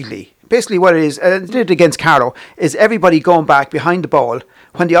 basically. Basically what it is, did it against Carlow, is everybody going back behind the ball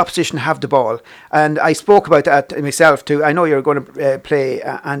when the opposition have the ball. And I spoke about that myself too. I know you're going to play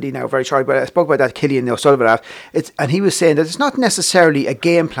Andy now very shortly, but I spoke about that Killian O'Sullivan. And he was saying that it's not necessarily a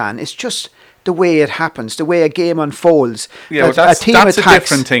game plan, it's just the way it happens, the way a game unfolds. Yeah, that's a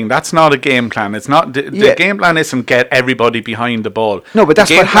different thing. That's not a game plan. It's not the game plan isn't get everybody behind the ball. No, but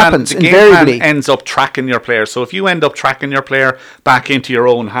that's what happens. The game plan ends up tracking your player. So if you end up tracking your player back into your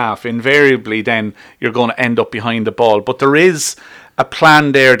own half, invariably then you're going to end up behind the ball. But there is a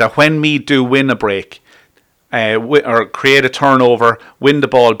plan there that when Meath do win a break, or create a turnover, win the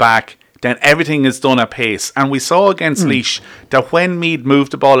ball back, then everything is done at pace. And we saw against Laois that when Meath move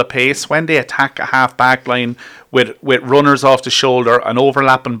the ball at pace, when they attack a half-back line with runners off the shoulder, an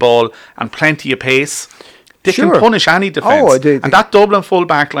overlapping ball and plenty of pace, they can punish any defence. And that Dublin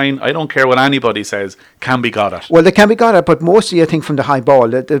full-back line, I don't care what anybody says, can be got at. Well, they can be got at, but mostly I think from the high ball.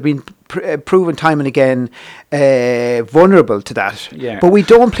 They've been proven time and again vulnerable to that. Yeah. But we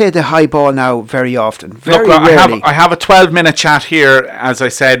don't play the high ball now very often. Very rarely. I have a 12-minute chat here, as I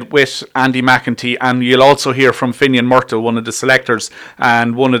said, with Andy McEntee, and you'll also hear from Finian Muratgh, one of the selectors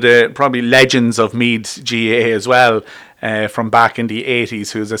and one of the probably legends of Meath GAA as well. From back in the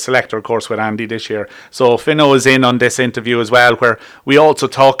 80s, who's a selector, of course, with Andy this year. So Finno is in on this interview as well, where we also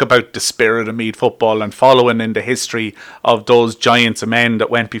talk about the spirit of Meath football and following in the history of those giants of men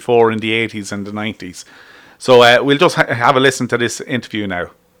that went before in the 80s and the 90s. So we'll just have a listen to this interview now.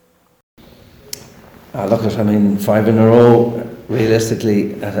 Look, 5 in a row,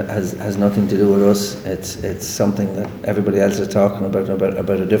 realistically, has nothing to do with us. It's something that everybody else is talking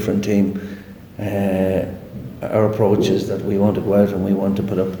about a different team. Our approach is that we want to go out and we want to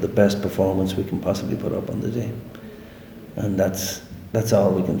put up the best performance we can possibly put up on the day, and that's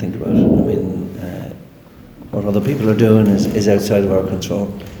all we can think about. What other people are doing is outside of our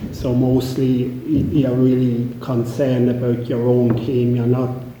control. So mostly you're really concerned about your own team. You're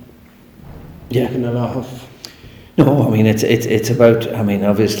not taking a lot of. No, it's about.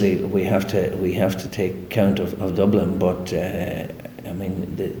 Obviously we have to take count of Dublin, but.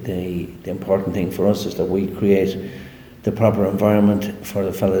 The important thing for us is that we create the proper environment for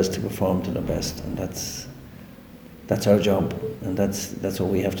the fellas to perform to the best, and that's our job, and that's what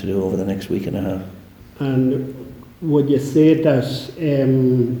we have to do over the next week and a half. And would you say that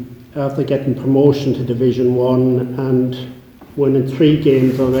after getting promotion to Division 1 and winning 3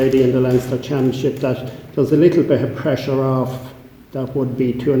 games already in the Leinster Championship, that there's a little bit of pressure off that would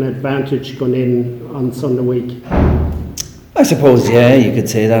be to an advantage going in on Sunday week? I suppose, yeah, you could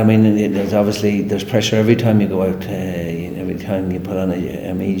say that. There's pressure every time you go out. Every time you put on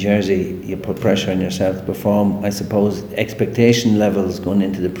a Meath jersey, you put pressure on yourself to perform. I suppose expectation levels going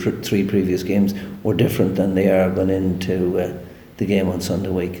into the 3 previous games were different than they are going into the game on Sunday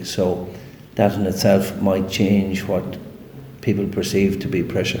week. So that in itself might change what people perceive to be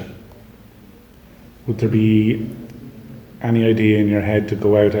pressure. Would there be any idea in your head to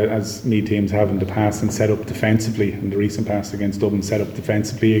go out, as Meath teams have in the past, and set up defensively, in the recent past against Dublin, set up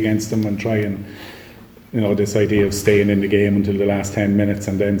defensively against them and try and, this idea of staying in the game until the last 10 minutes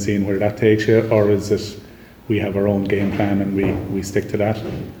and then seeing where that takes you? Or is it we have our own game plan and we stick to that?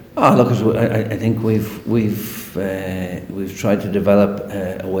 Look, I think we've tried to develop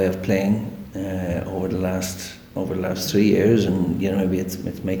a way of playing over the last 3 years, and maybe it's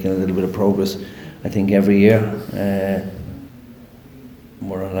making a little bit of progress. I think every year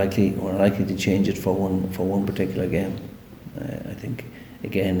we're unlikely to change it for one particular game. I think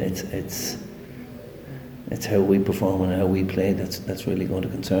again it's how we perform and how we play that's really going to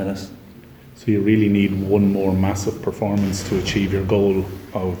concern us. So you really need one more massive performance to achieve your goal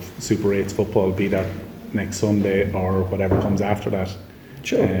of Super 8's football, be that next Sunday or whatever comes after that.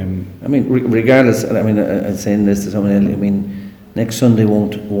 Sure. Regardless, I'm saying this to someone. Next Sunday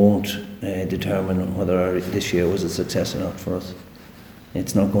won't determine whether this year was a success or not for us.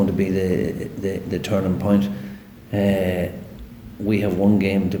 It's not going to be the turning point. We have one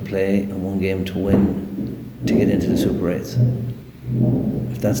game to play and one game to win to get into the Super 8s.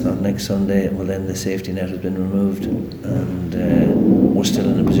 If that's not next Sunday, well then the safety net has been removed, and we're still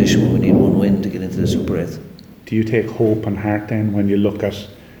in a position where we need one win to get into the Super 8s. Do you take hope and heart then when you look at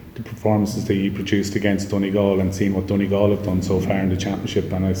the performances that you produced against Donegal and seeing what Donegal have done so far in the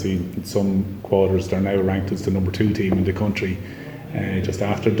championship? And I see in some quarters they're now ranked as the number 2 team in the country, just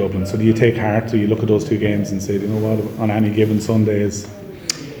after Dublin. So do you take heart? Do you look at those 2 games and say, what, on any given Sunday is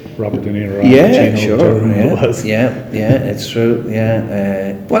Robert De Niro? Yeah, sure. Yeah, it's true.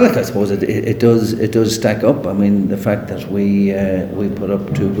 Yeah. Well, I suppose it does stack up. The fact that we put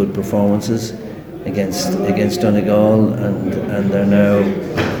up 2 good performances against Donegal, and they're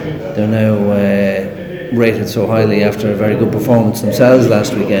now rated so highly after a very good performance themselves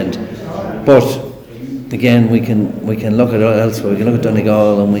last weekend. But again, we can look at elsewhere. We can look at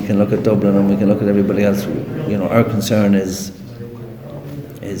Donegal, and we can look at Dublin, and we can look at everybody else. Our concern is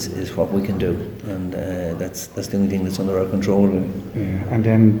what we can do, and that's the only thing that's under our control, really. Yeah. And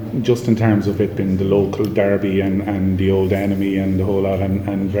then just in terms of it being the local derby and the old enemy and the whole lot,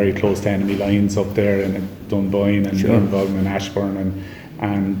 and very close to enemy lines up there in Dunboyne and sure. involved in Ashbourne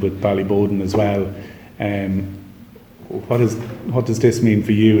and with Ballyboden as well. What does this mean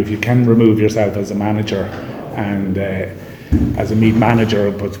for you if you can remove yourself as a manager and as a Meath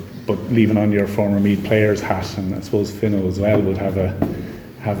manager, but leaving on your former Meath player's hat? And I suppose Finno as well would have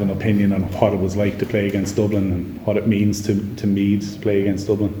an opinion on what it was like to play against Dublin and what it means to Meath to play against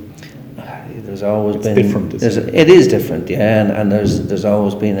Dublin. There's always it's been different. It is different, yeah, and there's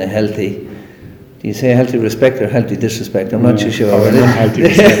always been a healthy. Do you say healthy respect or healthy disrespect? I'm not too sure. Healthy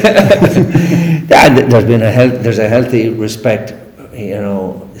respect. There's a healthy respect,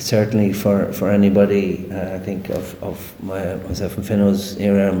 certainly for anybody. I think of myself and Finno's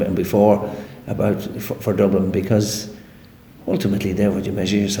era and before for Dublin, because ultimately they're what you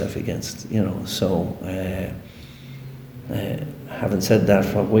measure yourself against. So having said that,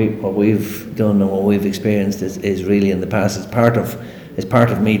 what we've done and what we've experienced is really in the past. It's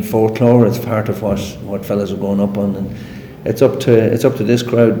part of Meath folklore. It's part of what fellas are growing up on, and it's up to this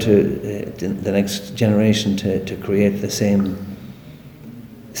crowd, to the next generation, to create the same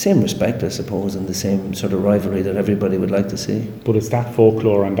respect, I suppose, and the same sort of rivalry that everybody would like to see. But it's that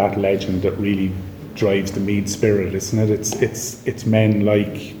folklore and that legend that really drives the Meath spirit, isn't it? It's men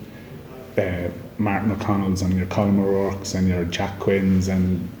like Martin O'Connell's and your Colin O'Rourke's and your Jack Quinn's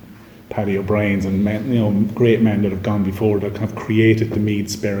and Paddy O'Brien's and men, great men that have gone before that have created the Meath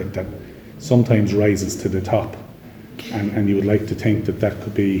spirit that sometimes rises to the top, and you would like to think that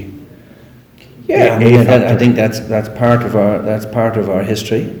could be. Yeah, I think that's part of our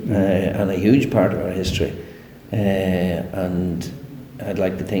history, and a huge part of our history, and I'd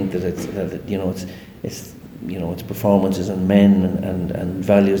like to think that it's performances and men and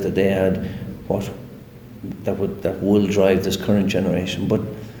values that they had, that will drive this current generation. But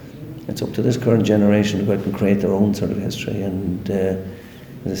it's up to this current generation to go out and create their own sort of history, and as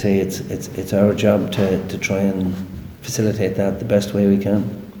I say, it's our job to try and facilitate that the best way we can.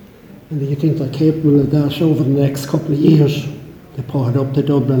 And do you think they're capable of that over the next couple of years? They put it up to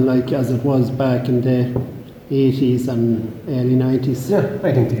Dublin like as it was back in the 80s and early 90s? Yeah,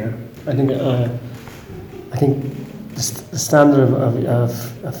 I think they are. I think the standard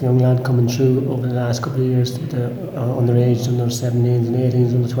of young lad coming through over the last couple of years, the underage, under 17s and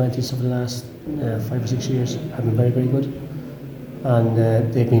 18s, under 20s over the last 5 or 6 years have been very, very good. And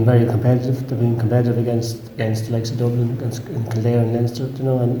they've been very competitive. They've been competitive against the likes of Dublin, against Kildare and Leinster,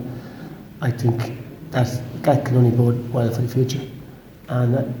 and I think that can only bode well for the future.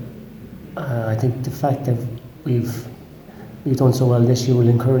 And I think the fact that we've done so well this year will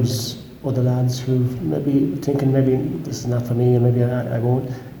encourage other lads who maybe thinking maybe this is not for me and maybe I won't.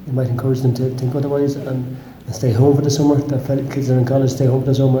 It might encourage them to think otherwise and stay home for the summer. The kids that are in college stay home for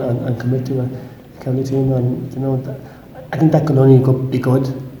the summer and commit to a county team. And I think that can only be good.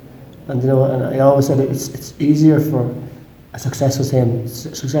 And and I always said it's easier for a successful team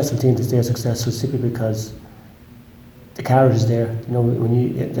to stay successful simply because the carrot is there. When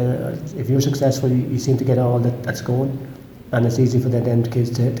if you're successful, you seem to get all that's going, and it's easy for the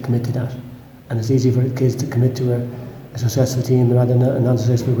kids to commit to that, and it's easy for the kids to commit to a successful team rather than a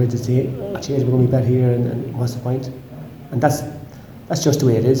non-successful way to say, actually, we're going to be better here, and what's the point? And that's just the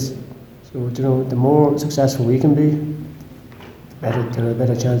way it is. So the more successful we can be, the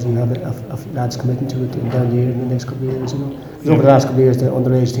better chance we have of lads committing to it down the year in the next couple of years. Because over the last couple of years, the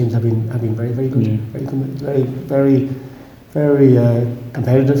underage teams have been very, very good, very, very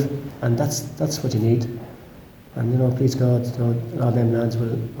competitive, and that's what you need. And please God, all them lads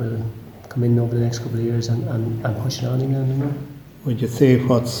will come in over the next couple of years and push it on again. Would you say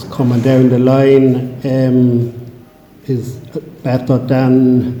what's coming down the line is better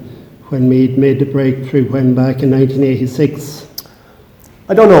than when Meath made the breakthrough when back in 1986?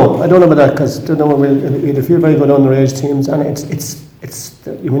 I don't know about that because we had a few very good underage teams, and it's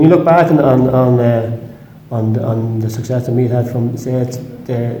when you look back on the success that Meath had from say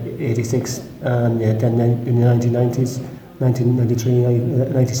the 86 and then in the 1990s,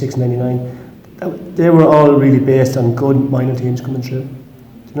 1993, 96, 99, they were all really based on good minor teams coming through.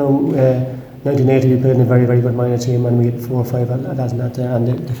 1980 we played in a very, very good minor team, and we had 4 or 5 lads in that there, and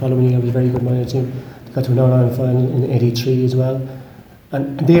the following year was a very good minor team. They got to an All-Ireland final in 83 as well.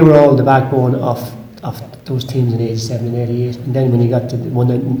 And they were all the backbone of those teams in 87 and 88. And then when you got to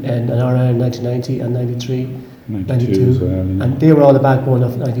one in All-Ireland 1990 and 93, 92 well, and they were all the backbone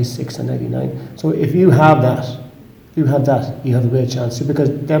of 96 and 99. So if you have that, you have a great chance. Because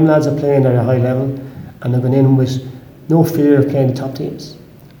them lads are playing at a high level, and they're going in with no fear of playing the top teams.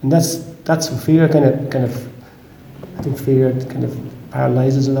 And that's fear kind of I think fear kind of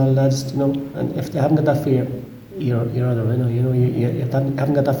paralyses a lot of lads, And if they haven't got that fear, you're on a winner. You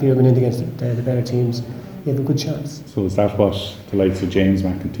haven't got that fear going in against the better teams. You have a good chance. So is that what the likes of James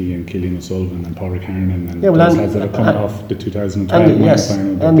McEntee and Cillian O'Sullivan and Pádraig Harnan and those lads that have come off the 2012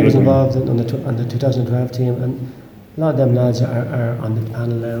 final? Andy was involved on the 2012 team, and a lot of them lads are on the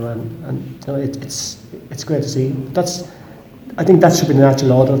panel now, and it's great to see. I think that should be the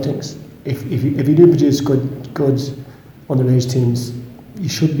natural order of things. If you do produce good underage teams,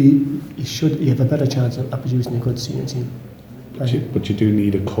 you have a better chance of producing a good senior team. But you do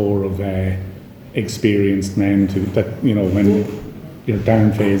need a core of experienced men when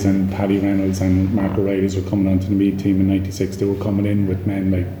Darren Faze and Paddy Reynolds and Mark O'Reilly's were coming onto the Meath team in '96. They were coming in with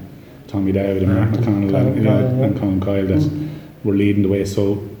men like Tommy Dowd and Mark McConnell and Colin Kyle that were leading the way.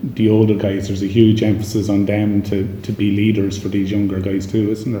 So the older guys, there's a huge emphasis on them to be leaders for these younger guys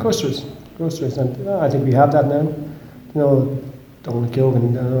too, isn't there? Of course there is. And I think we have that now. Nick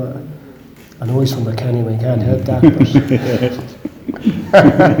Geoghegan, I know he's from McCanny, we can't help that,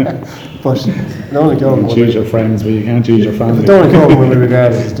 but Nick Geoghegan, choose your friends, but you can't choose your family. Nick Geoghegan will be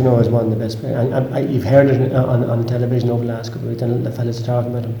regarded as one of the best players, and you've heard it on television over the last couple of weeks, and the fellas are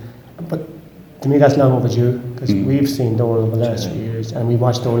talking about him. But to me, that's long overdue, because we've seen Doran over the last 3 years, and we've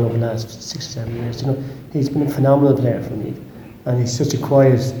watched Doran over the last 6 or 7 years. He's been a phenomenal player for me, and he's such a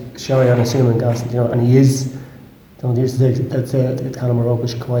quiet, shy, unassuming guy, and he is. They used to say that Conor Morocco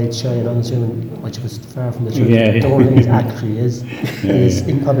was quiet, shy and unassuming, which was far from the truth. Doran actually is. He's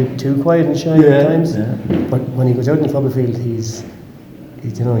probably too quiet and shy at times, but when he goes out in the football field, he's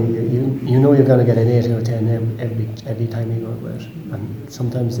you know you're going to get an 8 out of 10 every time you go out, and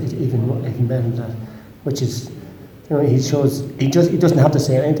sometimes it's even better than that. Which is, he doesn't have to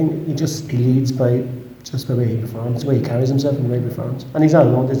say anything. He leads by the way he performs, the way he carries himself, and the way he performs. And he's not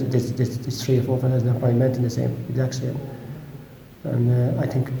alone. There's 3 or 4 fellas now probably meant in the same exact same. And I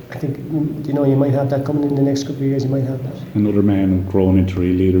think you might have that coming in the next couple of years. You might have that. And other men have grown into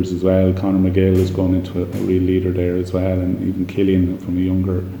real leaders as well. Conor McGill has grown into a real leader there as well, and even Cillian from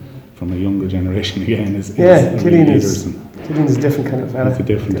a younger generation again is Cillian is a different kind of fella. It's a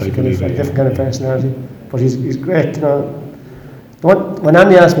different type of leader. Different kind of personality, but he's great. When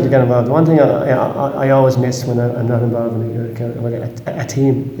Andy asked me to get involved, the one thing I always miss when I'm not involved in a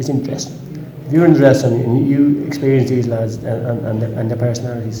team is interest. If you're interested and you experience these lads and their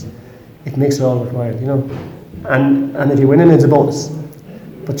personalities, it makes it all worthwhile, And if you're winning, it's a bonus.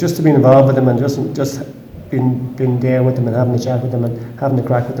 But just to be involved with them and just being there with them and having a chat with them and having a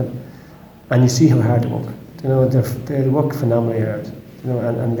crack with them, and you see how hard they work. You know, they work phenomenally hard. You know,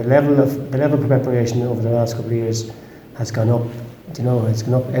 and the level of preparation over the last couple of years has gone up. You know, it's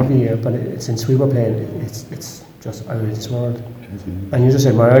gone up every year. But since we were playing, it's just out of this world. And you just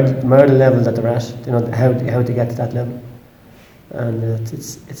admire the level that they're at. You know how they get to that level, and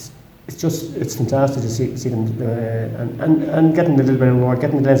it's fantastic to see them and getting a little bit of reward.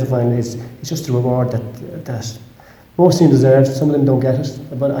 Getting the Leinster final is just a reward that most teams deserve. Some of them don't get it,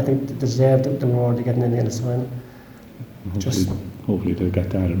 but I think they deserve the reward of getting in the Leinster final. Hopefully they'll get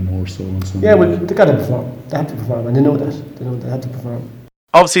that and more so. Yeah, well, they got to perform. They have to perform, and they know that. They know they have to perform.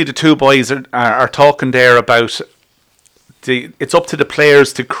 Obviously, the two boys are talking there about it's up to the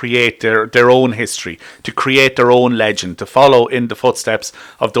players to create their own history, to create their own legend, to follow in the footsteps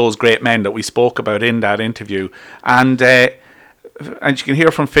of those great men that we spoke about in that interview. And you can hear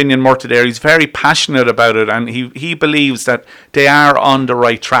from Finian Muratgh there, he's very passionate about it, and he believes that they are on the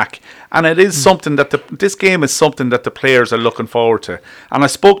right track. And it is something that this game is something that the players are looking forward to. And I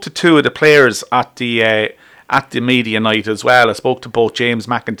spoke to two of the players at the media night as well. I spoke to both James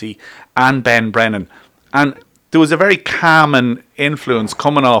McEntee and Ben Brennan, and there was a very calming influence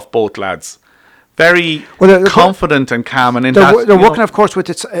coming off both lads. Very confident and calm. And they're working, of course, with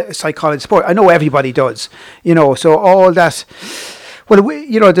its psychology sport. I know everybody does, you know, so all that. Well,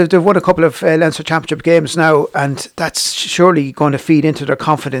 they've won a couple of Leinster Championship games now, and that's surely going to feed into their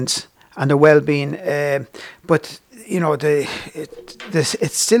confidence and their well-being. But you know,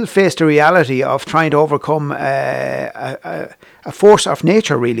 it's still faced the reality of trying to overcome a force of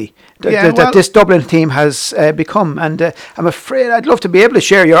nature, really, that this Dublin team has become. And I'm afraid, I'd love to be able to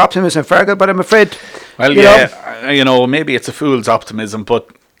share your optimism, Fergal, but I'm afraid. Well, you know, maybe it's a fool's optimism, but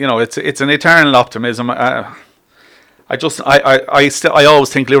you know, it's an eternal optimism. I always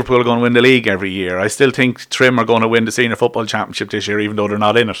think Liverpool are going to win the league every year. I still think Trim are going to win the Senior Football Championship this year, even though they're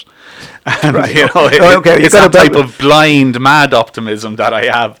not in it. And, right. You know, it's that type of blind, mad optimism that I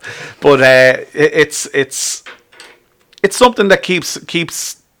have. But it's something that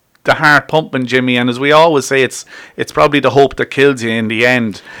keeps the heart pumping, Jimmy. And as we always say, it's probably the hope that kills you in the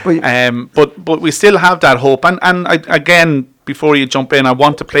end. But we still have that hope. And again, before you jump in, I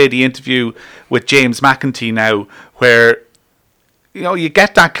want to play the interview with James McEntee now, where you know you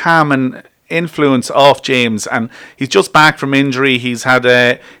get that calming influence off James, and he's just back from injury. He's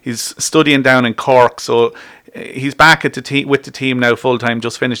studying down in Cork, so he's back at with the team now full time.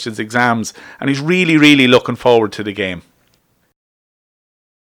 Just finished his exams, and he's really, really looking forward to the game.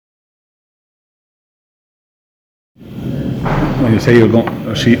 When you say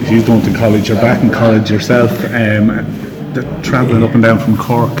she's going to college, you're back in college yourself. The travelling up and down from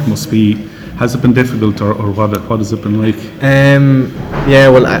Cork has it been difficult, or what has it been like? Yeah,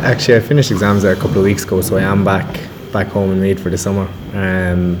 well, actually I finished exams there a couple of weeks ago, so I am back home in Meath for the summer.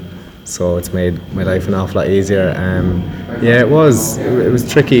 So it's made my life an awful lot easier. Yeah, it was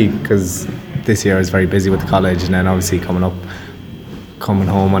tricky because this year I was very busy with the college, and then obviously coming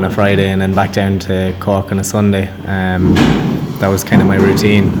home on a Friday and then back down to Cork on a Sunday. That was kind of my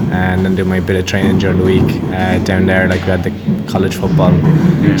routine, and then do my bit of training during the week down there. Like we had the college football,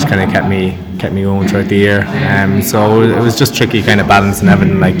 which kind of kept me going throughout the year. So it was just tricky, kind of balancing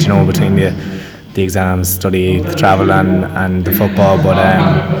everything, like between the exams, study, the travel, and the football.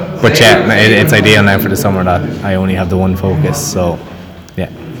 But yeah, it's ideal now for the summer that I only have the one focus. So yeah.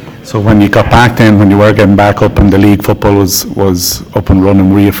 So when you got back then, when you were getting back up and the league football was up and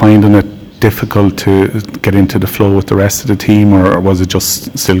running, were you finding it difficult to get into the flow with the rest of the team, or was it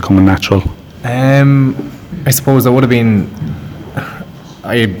just still coming natural? I suppose I would have been.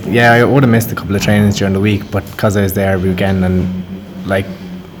 I would have missed a couple of trainings during the week, but because I was there every weekend, and like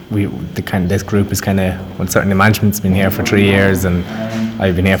this group is certainly management's been here for 3 years, and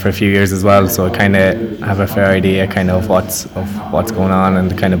I've been here for a few years as well, so I kind of have a fair idea of what's going on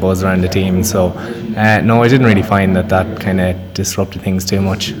and the kind of buzz around the team. So no, I didn't really find that kind of disrupted things too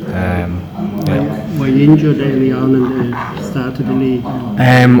much. Were you injured early on in the start of the league?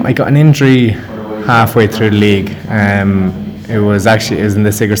 I got an injury halfway through the league. It was in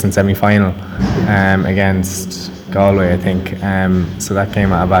the Sigerson semi-final against Galway, I think. So that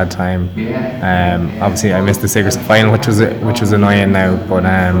came at a bad time. Obviously, I missed the Sigerson final, which was annoying now. But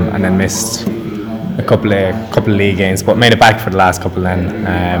and then missed a couple of league games, but made it back for the last couple then.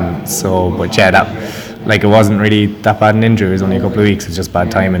 But yeah, it wasn't really that bad an injury. It was only a couple of weeks. It's just bad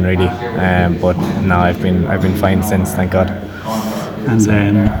timing, really. But now I've been fine since, thank God. And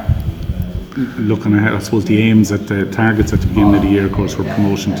then looking ahead, I suppose the aims at the targets at the beginning of the year, of course, were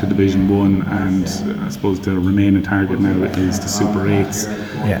promotion to Division 1, and I suppose the remaining target now is the Super 8s.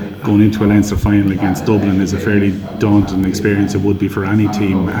 Yeah. Going into a Leinster final against Dublin is a fairly daunting experience. It would be for any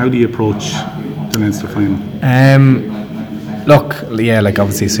team. How do you approach the Leinster final? Look, yeah, like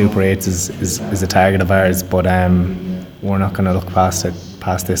obviously Super 8s is a target of ours, but we're not going to look past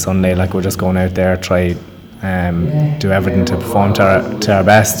this Sunday. Like, we're just going out there, try do everything to perform to our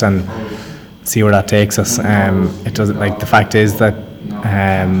best and see where that takes us. It doesn't, like, the fact is that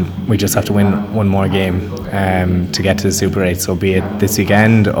we just have to win one more game to get to the Super 8. So be it this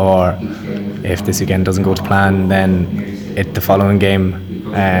weekend, or if this weekend doesn't go to plan, then the following game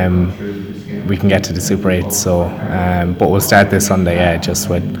we can get to the Super 8. So but we'll start this Sunday, just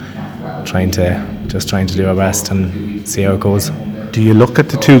with trying to do our best and see how it goes. Do you look at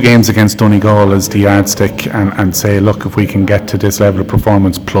the 2 games against Donegal as the yardstick and say, look, if we can get to this level of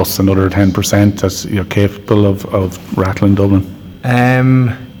performance plus another 10%, that you're capable of rattling Dublin?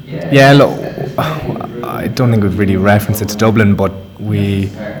 Yeah, look, I don't think we've really referenced it to Dublin, but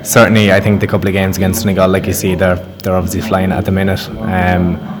we certainly, I think the couple of games against Donegal, like you see, they're obviously flying at the minute,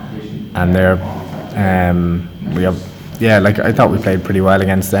 and they're like, I thought we played pretty well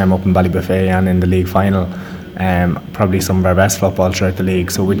against them up in Ballybuffet and in the league final. Probably some of our best football throughout the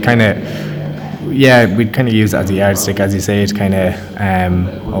league, so we'd kind of use it as a yardstick, as you say, to kind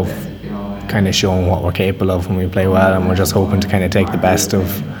of showing what we're capable of when we play well, and we're just hoping to kind of take the best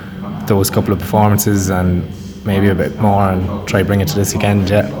of those couple of performances and maybe a bit more and try bring it to this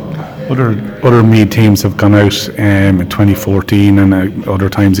weekend. Other Meath teams have gone out in 2014 and other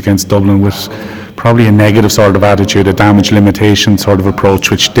times against Dublin with probably a negative sort of attitude, a damage limitation sort of approach,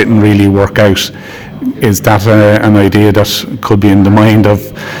 which didn't really work out. Is that an idea that could be in the mind of,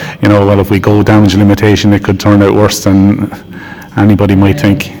 well, if we go damage limitation, it could turn out worse than anybody might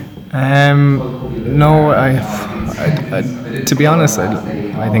think? No, I to be honest,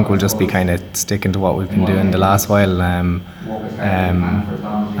 I think we'll just be kind of sticking to what we've been doing the last while, and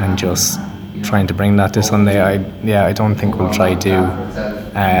just trying to bring that to Sunday. I don't think we'll try to do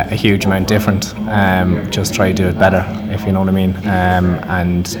a huge amount different. Just try to do it better, if you know what I mean.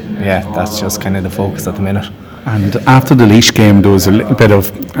 And that's just kind of the focus at the minute. And after the Laois game, there was a little bit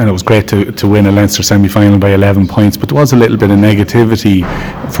of, and it was great to win a Leinster semi-final by 11 points, but there was a little bit of negativity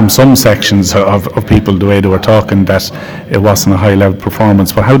from some sections of people, the way they were talking, that it wasn't a high-level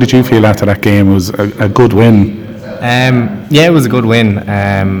performance. But how did you feel after that game? It was a good win. It was a good win.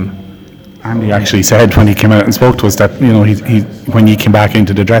 Andy actually said when he came out and spoke to us that, he when he came back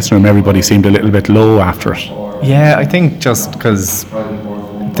into the dressing room, everybody seemed a little bit low after it. Yeah, I think just because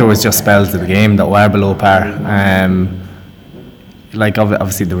there was just spells of the game that were below par. Like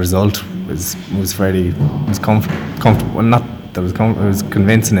obviously the result was comfortable. Not that it was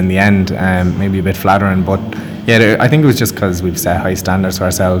convincing in the end. Maybe a bit flattering, but I think it was just because we've set high standards for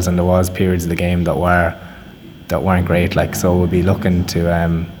ourselves, and there was periods of the game that weren't great. Like, so we'll be looking to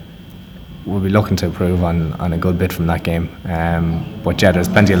improve on a good bit from that game. But there's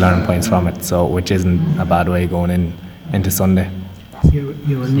plenty of learning points from it, so which isn't a bad way going into Sunday. You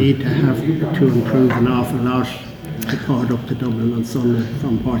will need to have to improve an awful lot to put up to Dublin on Sunday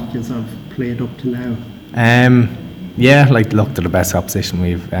from what you have played up to now. Look, they're the best opposition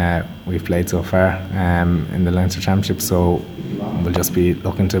we've played so far in the Leinster Championship, so we'll just be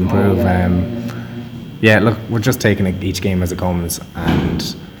looking to improve. We're just taking each game as it comes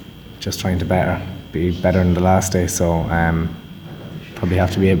and just trying to be better than the last day. So probably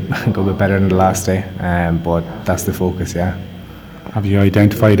have to be a good bit better than the last day, but that's the focus. Have you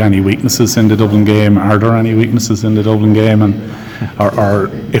identified any weaknesses in the Dublin game? Are there any weaknesses in the Dublin game? And or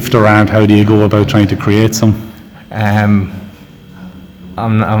if there aren't, how do you go about trying to create some? I'm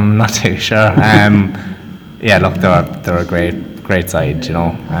not too sure. Look, they're a great side,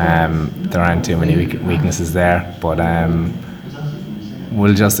 there aren't too many weaknesses there, but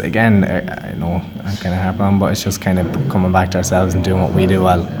we'll just, again, I know I'm kind of harping on, but it's just kind of coming back to ourselves and doing what we do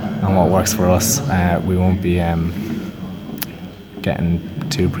well and what works for us. We won't be getting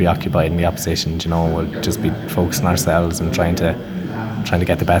too preoccupied in the opposition. We'll just be focusing on ourselves and trying to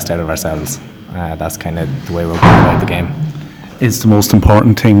get the best out of ourselves. That's kind of the way we're going about the game. Is the most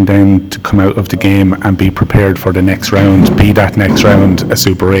important thing then to come out of the game and be prepared for the next round, be that next round a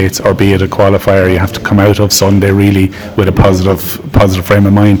Super 8 or be it a qualifier? You have to come out of Sunday really with a positive frame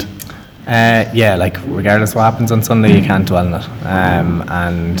of mind. Regardless what happens on Sunday, you can't dwell on it,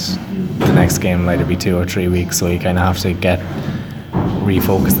 and the next game might be 2 or 3 weeks, so you kind of have to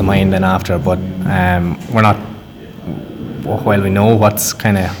refocus the mind then after. But we're not, while we know what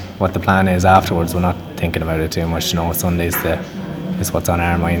the plan is afterwards, we're not thinking about it too much. Sunday's is what's on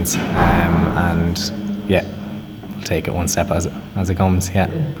our minds, and yeah, we'll take it one step as it comes. Yeah.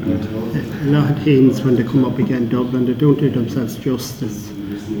 A lot of teams, when they come up against Dublin, they don't do themselves justice.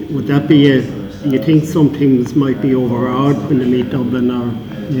 Would that be do you think some teams might be overawed when they meet Dublin, or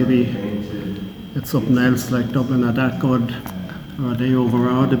maybe it's something else, like Dublin are that good, or are they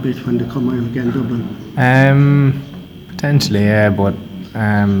overawed a bit when they come out against Dublin? Potentially, yeah, but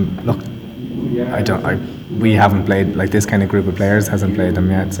look, we haven't played, like, this kind of group of players hasn't played them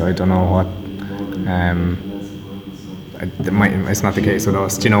yet, so I don't know what. It's not the case with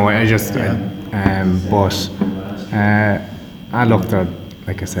us, do you know? Look, they're,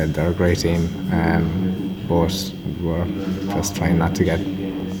 like I said, they're a great team, but we're just trying not to get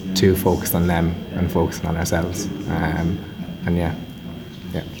too focused on them and focusing on ourselves, and yeah.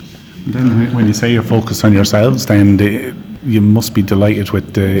 And then when you say you're focused on yourselves, then you must be delighted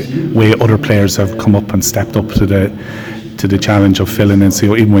with the way other players have come up and stepped up to the challenge of filling in.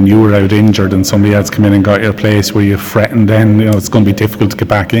 So even when you were out injured and somebody else come in and got your place, were you fretting then, it's going to be difficult to get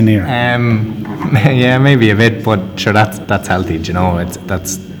back in here? Yeah, maybe a bit, but sure, that's healthy,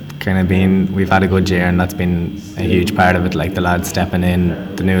 that's kind of been, we've had a good year, and that's been a huge part of it, like the lads stepping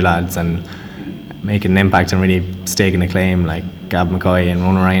in, the new lads, and making an impact and really staking a claim. Like Gab McCoy and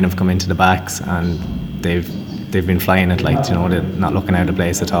Ronan Ryan have come into the backs, and they've been flying it, like, they're not looking out of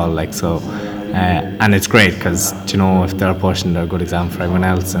place at all, like, so and it's great because if they're pushing, they're a good example for everyone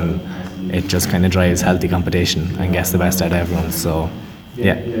else, and it just kind of drives healthy competition and gets the best out of everyone. So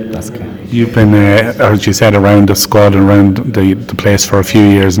yeah, that's good. You've been, as you said, around the squad and around the place for a few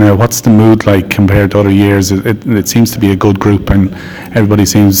years now. What's the mood like compared to other years? It seems to be a good group, and everybody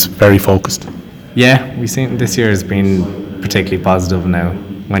seems very focused. Yeah, we've seen this year has been particularly positive now.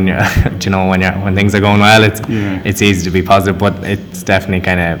 When you're, when things are going well, it's easy to be positive, but it's definitely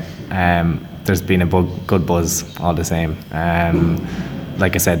kind of there's been a good buzz all the same.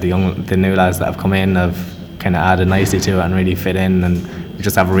 Like I said, the new lads that have come in have kind of added nicely to it and really fit in, and we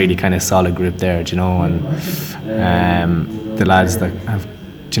just have a really kind of solid group there, and the lads that have,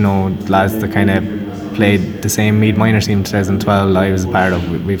 lads that kind of played the same Meath minor team in 2012 I was a part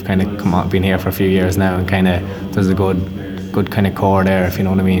of. We've kind of been here for a few years now, and kind of there's a good kind of core there, if you know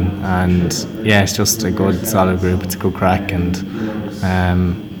what I mean. And yeah, it's just a good solid group. It's a good crack, and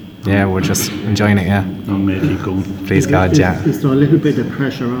yeah, we're just enjoying it. Yeah. Make it go. Please God, yeah. Is there a little bit of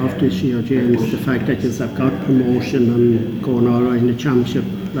pressure off this year, James, the fact that you've got promotion and going all right in the championship,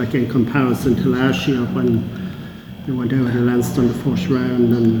 like in comparison to last year when you went out of the Leinster in the first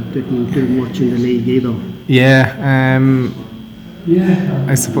round and didn't do much in the league either? Yeah.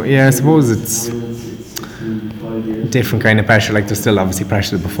 I suppose it's different kind of pressure. Like, there's still obviously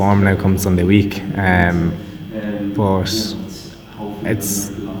pressure to perform now come Sunday week, but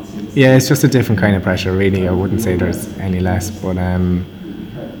it's just a different kind of pressure, really. I wouldn't say there's any less, but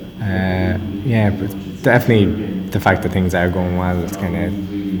but definitely the fact that things are going well, it's kind of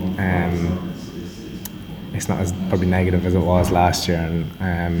it's not as probably negative as it was last year,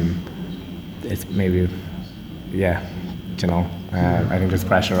 and it's maybe I think there's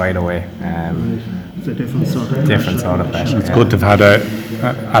pressure right away. It's a different sort of pressure. It's good to have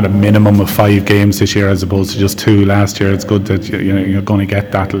had a minimum of 5 games this year as opposed to just 2 last year. It's good that you're going to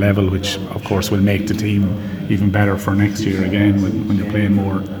get that level, which of course will make the team even better for next year again when you're playing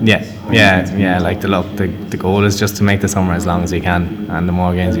more. Yeah. Like the goal is just to make the summer as long as we can, and the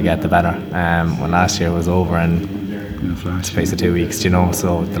more games we get, the better. When last year was over in the space of 2 weeks,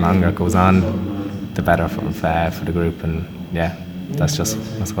 so the longer it goes on, the better for the group, and yeah, that's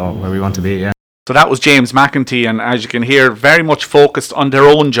where we want to be. Yeah. So that was James McEntee, and as you can hear, very much focused on their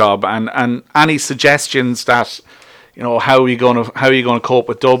own job, and any suggestions that, how are you going to cope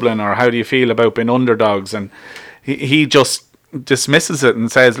with Dublin, or how do you feel about being underdogs, and he just dismisses it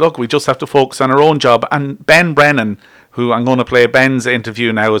and says, look, we just have to focus on our own job. And Ben Brennan, who I'm going to play Ben's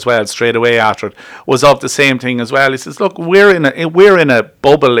interview now as well straight away after it, was of the same thing as well. He says, look, we're in a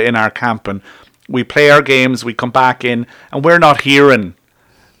bubble in our camp, and we play our games, we come back in, and we're not hearing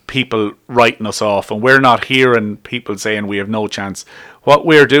people writing us off, and we're not hearing people saying we have no chance. What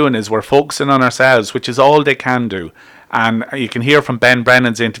we're doing is we're focusing on ourselves, which is all they can do. And you can hear from Ben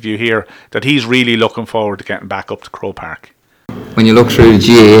Brennan's interview here that he's really looking forward to getting back up to Croke Park. When you look through the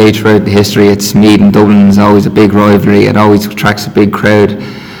GAA throughout the history, it's Meath and Dublin is always a big rivalry. It always attracts a big crowd.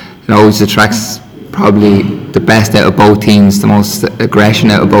 It always attracts probably the best out of both teams, the most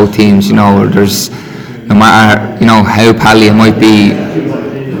aggression out of both teams. There's, no matter how pally it might be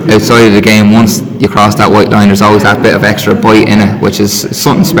outside of the game, once you cross that white line, there's always that bit of extra bite in it, which is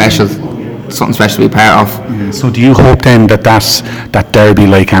something special something special to be part of. Yeah, so do you hope then that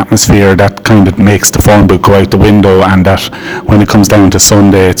derby-like atmosphere, that kind of makes the form book go out the window, and that when it comes down to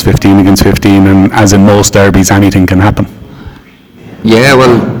Sunday it's 15 against 15, and as in most derbies anything can happen? Yeah,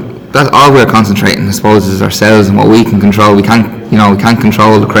 well, that's all we're concentrating, I suppose, is ourselves and what we can control. We can't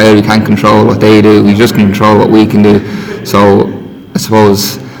control the crowd, we can't control what they do, we just can control what we can do. So I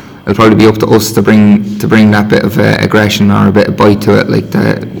suppose it'll probably be up to us to bring that bit of aggression or a bit of bite to it, like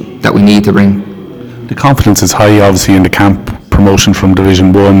that we need to bring. The confidence is high, obviously, in the camp promotion from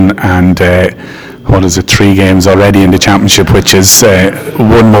Division 1, and 3 games already in the Championship, which is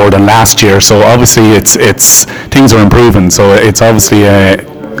one more than last year. So obviously it's things are improving. So it's obviously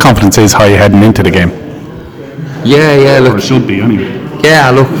confidence is high heading into the game. Yeah. Look, or it should be anyway. Yeah,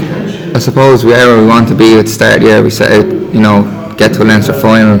 look, I suppose where we want to be at the start of the year, we set out, get to a Leinster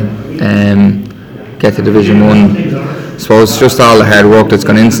final, get to Division 1. I suppose just all the hard work that's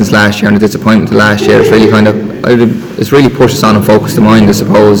gone in since last year and the disappointment of last year, it's really pushed us on and focused the mind, I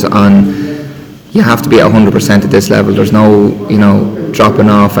suppose, on you have to be at 100% at this level. There's no, dropping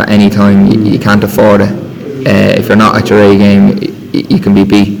off at any time. You can't afford it. If you're not at your A game, you can be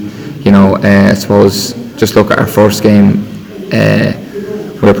beat. I suppose just look at our first game.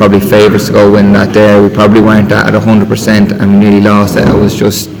 We were probably favourites to go win that day. We probably weren't at 100% and we nearly lost it. It was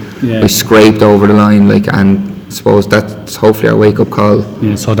just we scraped over the line, and I suppose that's hopefully our wake up call.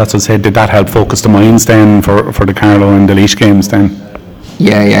 Yeah, so that's what I said. Did that help focus the minds then for the Carlow and the Laois games then?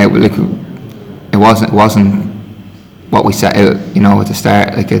 Yeah. It wasn't what we set out, at the start,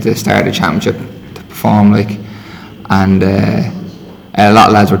 at the start of the Championship to perform, and a lot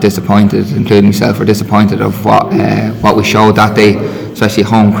of lads were disappointed, including myself, were disappointed of what we showed that day, especially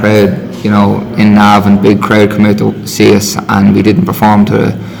home crowd, in Nav, and big crowd come out to see us, and we didn't perform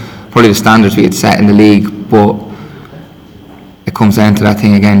to probably the standards we had set in the league. But it comes down to that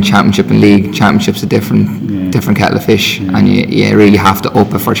thing again, Championship and League. Championship's a different kettle of fish, and you really have to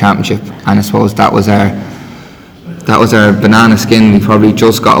up it for Championship. And I suppose that was our banana skin we probably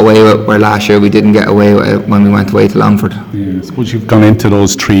just got away with, where last year we didn't get away with it when we went away to Longford. Yeah, I suppose you've gone into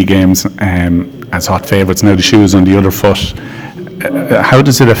those 3 games as hot favourites. Now the shoe's on the other foot. How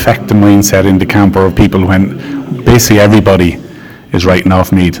does it affect the mindset in the camp or people when basically everybody is writing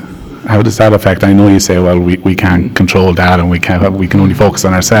off Meath? How does that affect? I know you say, well, we can't control that and we can only focus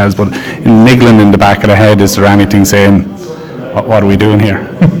on ourselves, but niggling in the back of the head, is there anything saying, what are we doing here?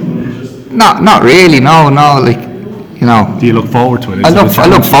 Not really, no. Do you look forward to it? I look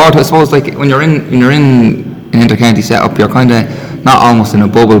forward to it. I suppose when you're in an inter-county setup, you're kind of not almost in a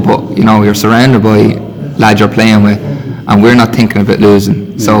bubble, but you're surrounded by lads you're playing with, and we're not thinking about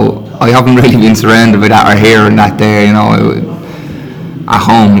losing. So I haven't really been surrounded by that or here and that there, at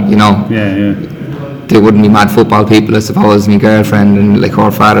home, They wouldn't be mad football people, I suppose. My girlfriend and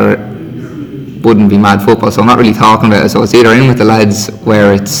her father wouldn't be mad football, so I'm not really talking about it. So it's either in with the lads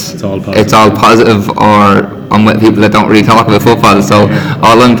where it's all positive, or I'm with people that don't really talk about football. So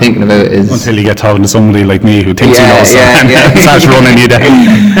all I'm thinking about is until you get talking to somebody like me who thinks he knows and starts running you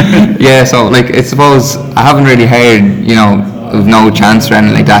down. Yeah, so I suppose I haven't really heard of no chance or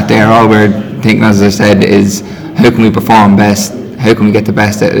anything like that there. All we're thinking, as I said, is how can we perform best, how can we get the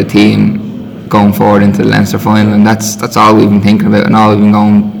best out of the team going forward into the Leinster final, and that's all we've been thinking about and all we've been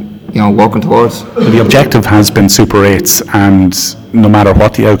going working towards. The objective has been Super 8s, and no matter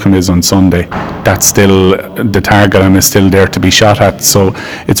what the outcome is on Sunday, that's still the target and is still there to be shot at. So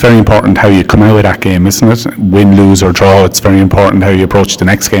it's very important how you come out of that game, isn't it? Win, lose or draw, it's very important how you approach the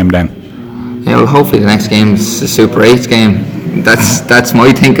next game then. Yeah, well, hopefully the next game is a Super 8s game. That's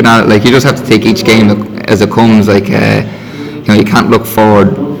my thinking on it. You just have to take each game as it comes. You can't look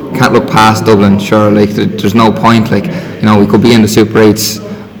forward, can't look past Dublin. Sure, there's no point. We could be in the Super 8s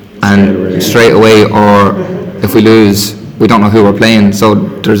and straight away, or if we lose, we don't know who we're playing. So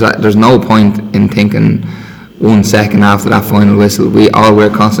there's no point in thinking 1 second after that final whistle. All we're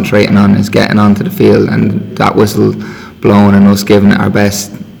concentrating on is getting onto the field and that whistle blowing and us giving it our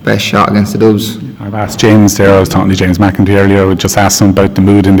best shot against the Dubs. I've asked James there, I was talking to James McEntee earlier, I would just ask him about the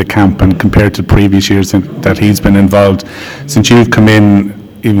mood in the camp, and compared to previous years that he's been involved. Since you've come in,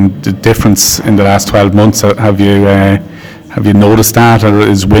 even the difference in the last 12 months, have you noticed that, or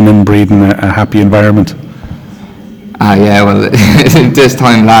is winning breeding a happy environment? Yeah, well, this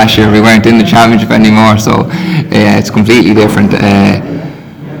time last year we weren't in the Championship anymore, so yeah, it's completely different.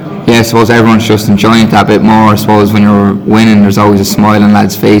 Yeah, I suppose everyone's just enjoying it that bit more. I suppose when you're winning, there's always a smile on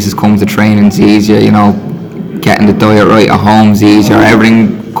lads' faces. Comes to training's easier, getting the diet right at home's easier.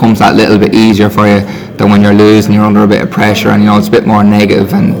 Everything comes that little bit easier for you than when you're losing. You're under a bit of pressure, and it's a bit more negative.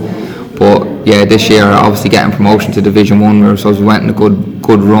 But yeah, this year obviously getting promotion to Division 1, so we went in a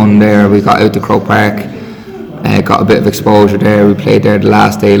good run there. We got out to Croke Park, got a bit of exposure there. We played there the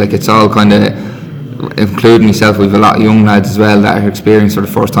last day. Like, it's all kind of, including myself, we've a lot of young lads as well that are experienced for the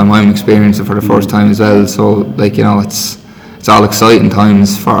first time. I'm experiencing for the first time as well, so like, you know, it's all exciting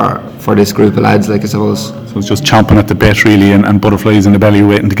times for this group of lads, like, I suppose. So it's just chomping at the bit really, and butterflies in the belly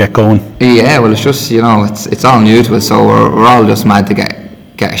waiting to get going. Yeah, well, it's just, you know, it's all new to us, so we're all just mad to get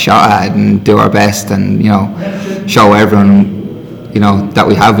a shot at it and do our best, and, you know, show everyone, you know, that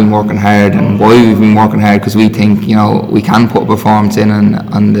we have been working hard and why we've been working hard, because we think, you know, we can put a performance in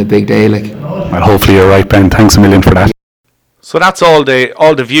on the big day, like. Well, hopefully you're right, Ben. Thanks a million for that. So that's all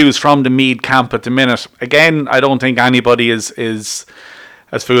the views from the Meath camp at the minute. Again, I don't think anybody is as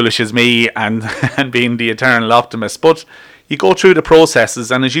foolish as me and being the eternal optimist, but you go through the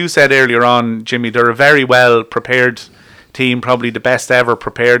processes, and as you said earlier on, Jimmy, they're a very well prepared team, probably the best ever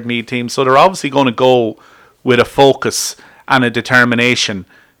prepared Meath team, so they're obviously going to go with a focus and a determination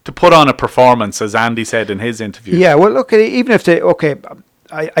to put on a performance, as Andy said in his interview. Yeah, well, look, even if they,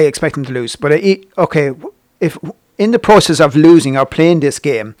 I expect them to lose, but if in the process of losing or playing this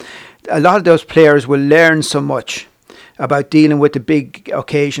game, a lot of those players will learn so much about dealing with the big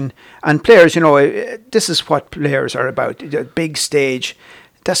occasion. And players, you know, this is what players are about, the big stage.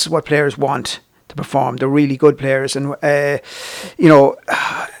 This is what players want to perform. They're really good players. And, you know,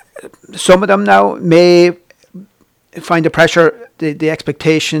 some of them now may find the pressure, the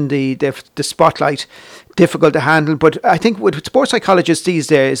expectation, the spotlight difficult to handle. But I think with sports psychologists these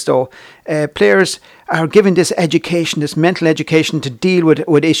days, though, players are given this education, this mental education to deal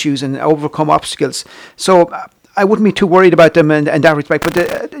with issues and overcome obstacles. So I wouldn't be too worried about them in that respect. But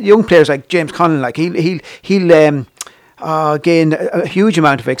the young players like James Conlon, like he'll gain a huge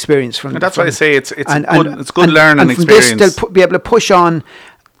amount of experience from. And that's why I say it's good learning and experience. From this, they'll be able to push on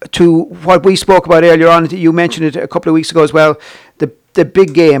to what we spoke about earlier on. You mentioned it a couple of weeks ago as well. The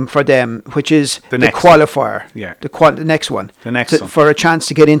big game for them, which is the qualifier, the next one, for a chance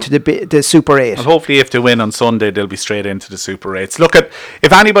to get into the Super 8. And hopefully, if they win on Sunday, they'll be straight into the Super 8s. Look,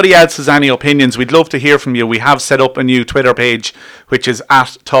 if anybody else has any opinions, we'd love to hear from you. We have set up a new Twitter page, which is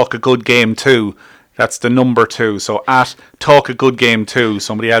at Talk a Good Game 2. That's the number 2. So at Talk a Good Game 2.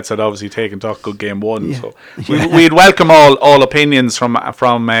 Somebody else had obviously taken Talk a Good Game 1. Yeah. So we'd welcome all opinions from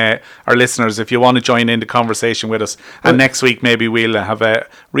our listeners if you want to join in the conversation with us. And next week maybe we'll have a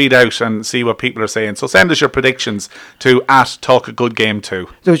read out and see what people are saying. So send us your predictions to at Talk a Good Game 2.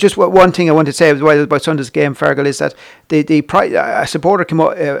 There was just one thing I wanted to say as well about Sunday's game, Fergal, is that a supporter came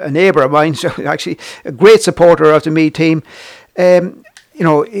up, a neighbour of mine, so actually a great supporter of the Meath team. You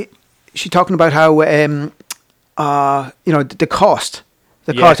know. She's talking about how you know, the cost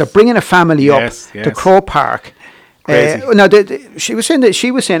of bringing a family up to Croke Park. Now she was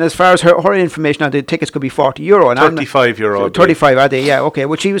saying as far as her information, now the tickets could be €40 and €35. 35 are they? Yeah, okay.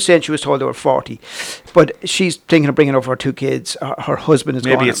 Well, she was saying she was told they were 40, but she's thinking of bringing up her 2 kids. Her husband is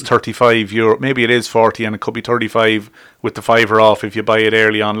maybe it's €35. Maybe it is 40, and it could be 35 with the $5 off if you buy it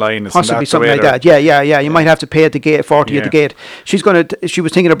early online. Possibly something like that. Yeah. You might have to pay at the gate, 40 at the gate. She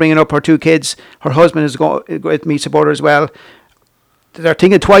was thinking of bringing up her 2 kids. Her husband is going to Meath supporter as well. They're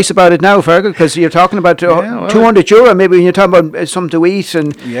thinking twice about it now, Fergal, because you're talking about €200 maybe when you're talking about something to eat,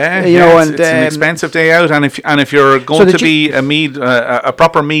 and it's an expensive day out. And if you're going to be a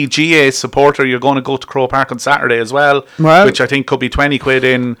proper Meath GA supporter, you're going to go to Croke Park on Saturday as well, which I think could be 20 quid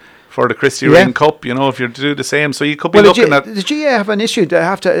in for the Christy Ring Cup. You know, if you're to do the same, so you could be looking at the GA have an issue they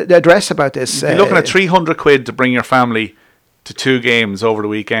have to address about this. You're looking at 300 quid to bring your family to 2 games over the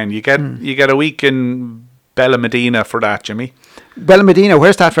weekend. You get a week in Bella Medina for that, Jimmy. Bella Medina,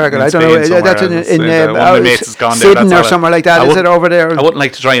 where's that, Fergal? I don't know. That's in one of my mates has gone there. Sydney or somewhere like that. Is it over there? I wouldn't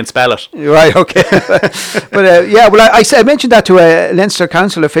like to try and spell it. Right, okay. But I mentioned that to a Leinster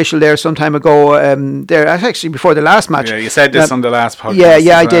Council official there some time ago. There actually before the last match. Yeah, you said this on the last podcast.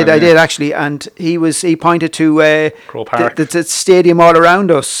 Yeah, I did actually, and he pointed to Croke Park, the stadium all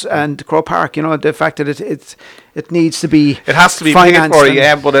around us and Croke Park. You know, the fact that it needs to be, it has to be paid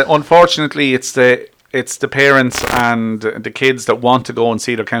for, but unfortunately it's the parents and the kids that want to go and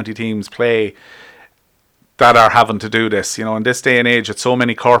see their county teams play that are having to do this. You know, in this day and age, it's so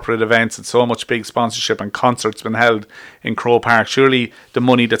many corporate events and so much big sponsorship and concerts been held in Croke Park. Surely the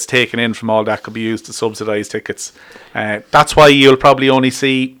money that's taken in from all that could be used to subsidise tickets. That's why you'll probably only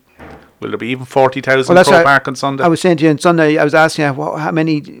see, will there be even 40,000 in Croke Park on Sunday? I was saying to you on Sunday, I was asking you, how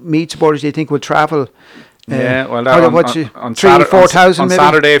many Meath supporters do you think will travel? On 3,000-4,000 on maybe?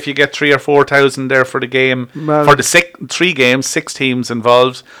 Saturday, if you get 3,000 or 4,000 there for the game, for the 3 games, 6 teams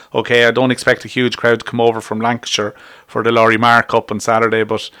involved. Okay, I don't expect a huge crowd to come over from Lancashire for the Laurie Marr Cup on Saturday,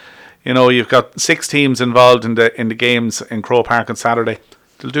 but You know, you've got 6 teams involved in the games in Croke Park on Saturday.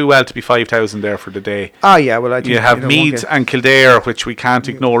 It'll do well to be 5,000 there for the day. Ah, yeah, well, I think you have Meath and Kildare, which we can't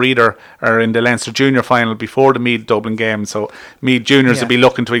ignore either, are in the Leinster Junior final before the Meath Dublin game. So Meath Juniors will be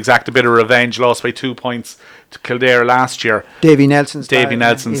looking to exact a bit of revenge. Lost by 2 points to Kildare last year. Davy Nelson's He'll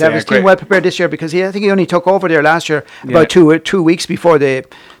have his team well prepared this year, because I think he only took over there last year about 2 weeks before the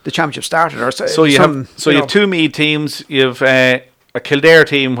championship started. Or so you have 2 Meath teams. You have a Kildare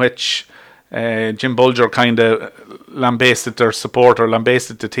team which Jim Bulger kind of lambasted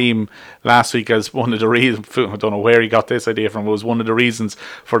the team last week as one of the reasons. I don't know where he got this idea from. It was one of the reasons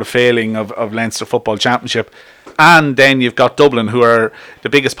for the failing of Leinster Football Championship. And then you've got Dublin, who are the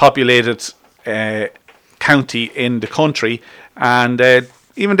biggest populated county in the country, and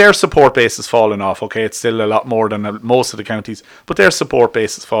even their support base has fallen off. Okay, it's still a lot more than most of the counties, but their support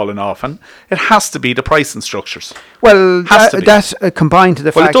base has fallen off, and it has to be the pricing structures. Well, that's combined to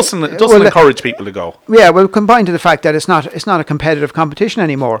the fact. Well, it doesn't encourage people to go. Yeah, well, combined to the fact that it's not a competitive competition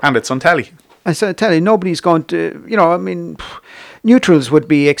anymore, and it's on telly. And so I tell you, nobody's going to. I mean, neutrals would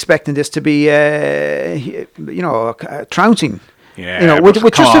be expecting this to be, trouncing. Yeah,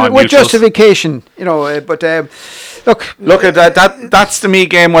 with justification, but look at that's the Meath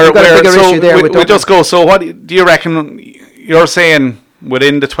game where we just go. So what do you reckon? You're saying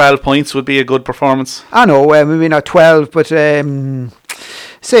within the 12 points would be a good performance? I know, maybe not 12, but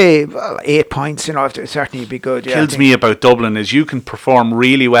say 8 points. It'd certainly be good. Yeah, kills me about Dublin is you can perform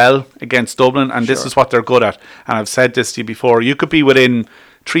really well against Dublin, and this is what they're good at. And I've said this to you before. You could be within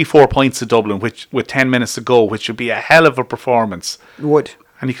 3-4 points of Dublin, which with 10 minutes to go, which would be a hell of a performance. It would.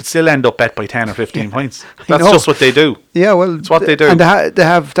 And you could still end up bet by 10 or 15 points. That's just what they do. Yeah, well, it's what they do. And they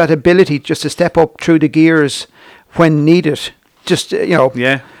have that ability just to step up through the gears when needed. Just,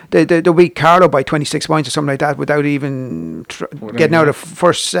 Yeah. They beat Carlow by 26 points or something like that without even getting out of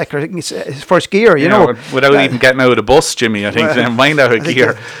first gear, without even getting out of the bus, Jimmy, I think. Well, mind out of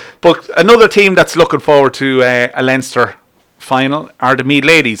gear. But another team that's looking forward to a Leinster final are the Meath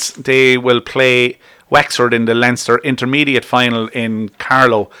Ladies. They will play Wexford in the Leinster Intermediate final in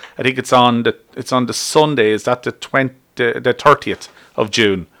Carlow. I think it's on the Sunday. Is that the 30th of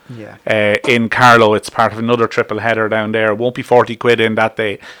June? Yeah. In Carlow, it's part of another triple header down there. It won't be 40 quid in that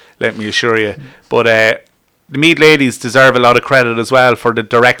day, let me assure you. But the Meath Ladies deserve a lot of credit as well for the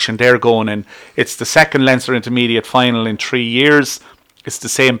direction they're going in. It's the second Leinster Intermediate final in 3 years. It's the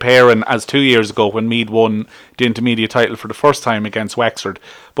same pairing as 2 years ago when Meath won the intermediate title for the first time against Wexford.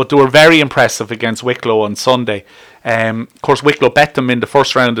 But they were very impressive against Wicklow on Sunday. Of course, Wicklow bet them in the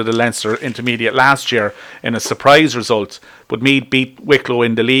first round of the Leinster Intermediate last year in a surprise result. But Meath beat Wicklow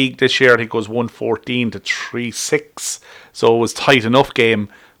in the league this year. I think it was 114 to 3-6. So it was tight enough game,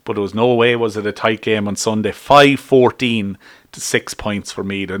 but there was no way was it a tight game on Sunday. 5-14 to 6 points for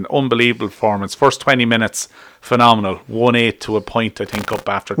Meath. An unbelievable performance. First 20 minutes, phenomenal. 1-8 to a point, I think, up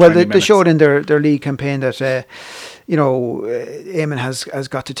after 20 minutes. Well, they showed in their league campaign that, Eamon has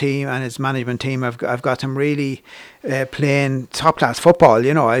got the team, and his management team have got them really playing top-class football.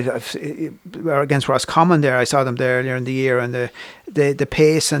 I've against Roscommon there, I saw them there earlier in the year, and the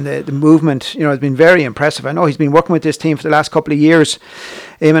pace and the movement, has been very impressive. I know he's been working with this team for the last couple of years,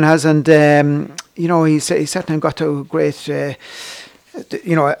 Eamon has, and he's certainly got to a great. A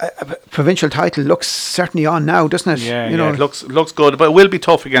provincial title looks certainly on now, doesn't it? Yeah, it looks good, but it will be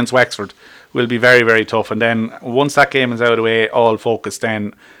tough against Wexford. Will be very, very tough. And then once that game is out of the way, all focus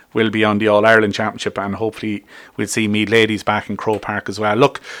then will be on the All-Ireland Championship, and hopefully we'll see Meath Ladies back in Croke Park as well.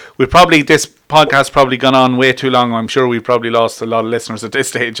 Look, this podcast probably gone on way too long. I'm sure we've probably lost a lot of listeners at this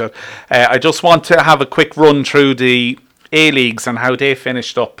stage. I just want to have a quick run through the A-Leagues and how they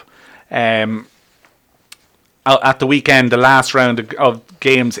finished up. At the weekend, the last round of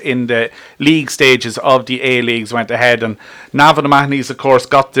games in the league stages of the A-Leagues went ahead, and Navan O'Mahony's, of course,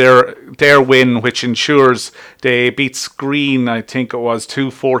 got their win, which ensures they beat Screen, I think it was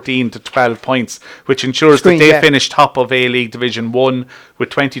 214 to 12 points, which ensures that they finished top of A-League Division 1 with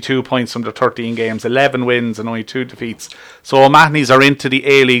 22 points from their 13 games, 11 wins and only 2 defeats. So O'Mahony's are into the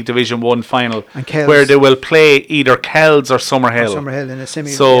A-League Division 1 final, where they will play either Kells or Summerhill. In a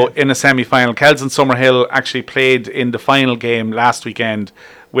semi. So in a semi-final, Kells and Summerhill actually played in the final game last weekend,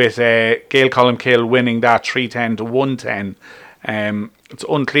 with Gael Columkill winning that 310 to 110. It's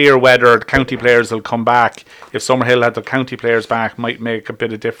unclear whether the county players will come back. If Summerhill had the county players back, might make a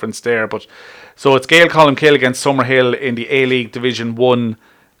bit of difference there. But so it's Gael Columkill against Summerhill in the A-League Division 1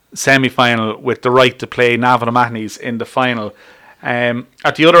 semi-final, with the right to play Navan O'Mahony's in the final.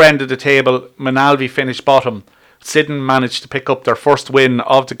 At the other end of the table, Manalvi finished bottom. Sidon managed to pick up their first win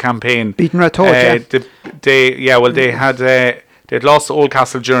of the campaign, beating Rathod. They They'd lost to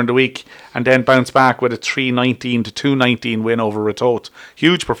Oldcastle during the week and then bounced back with a 3-19 to 2-19 win over Ratoath.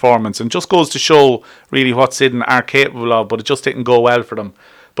 Huge performance, and just goes to show really what Sidon are capable of, but it just didn't go well for them.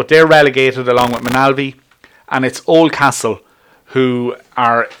 But they're relegated along with Manalvi, and it's Oldcastle who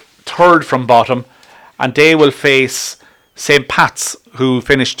are third from bottom, and they will face St. Pat's, who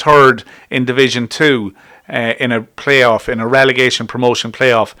finished third in Division 2 in a playoff, in a relegation promotion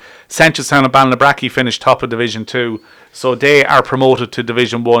playoff. Seneschalstown and Ballinabbrackie finished top of Division 2, so they are promoted to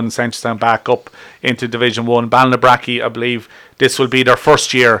Division 1. Seneschalstown back up into Division 1. Ballinabbrackie, I believe this will be their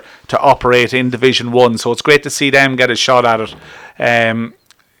first year to operate in Division 1, so it's great to see them get a shot at it.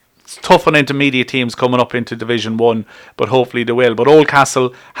 It's tough on intermediate teams coming up into Division 1, but hopefully they will. But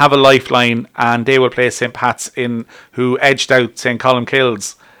Oldcastle have a lifeline, and they will play St. Pat's, who edged out St.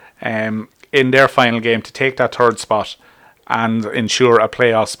 Columkills in their final game to take that third spot and ensure a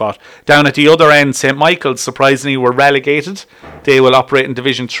playoff spot. Down at the other end, St. Michael's, surprisingly, were relegated. They will operate in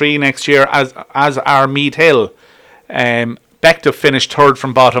Division 3 next year, as are Meath Hill. Bective finished third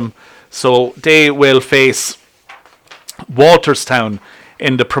from bottom, so they will face Walterstown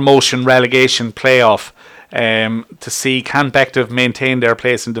in the promotion relegation playoff to see can Bective maintain their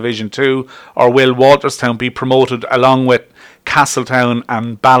place in Division 2, or will Walterstown be promoted along with Castletown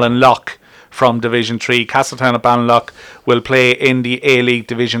and Ballinlough from Division 3. Castletown and Ballinlough will play in the A-League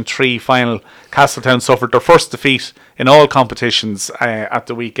Division 3 final. Castletown suffered their first defeat in all competitions at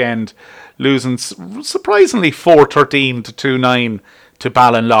the weekend, losing surprisingly 4-13 to 2-9 to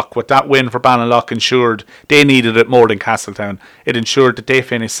Ballinlough. With that win for Ballinlough ensured, they needed it more than Castletown. It ensured that they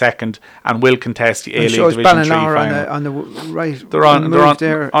finish second and will contest the A-League Division 3 final. On the right, they're on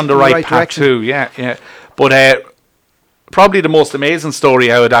the right path too. Yeah. But probably the most amazing story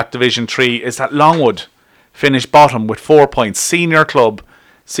out of that Division 3 is that Longwood finished bottom with 4 points. Senior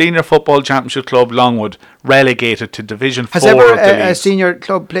Football Championship club Longwood relegated to Division 4 Has ever of the league. A senior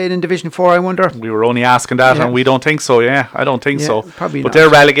club played in Division 4, I wonder? We were only asking that, and we don't think so. I don't think so. Probably but not. they're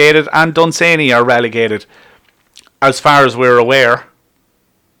relegated, and Dunsany are relegated. As far as we're aware,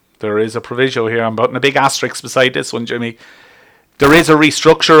 there is a proviso here. I'm putting a big asterisk beside this one, Jimmy. There is a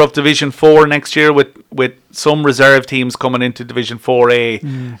restructure of Division 4 next year with some reserve teams coming into Division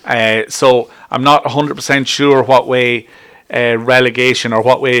 4A. So I'm not 100% sure what way relegation or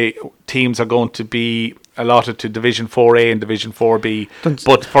what way teams are going to be allotted to Division 4A and Division 4B.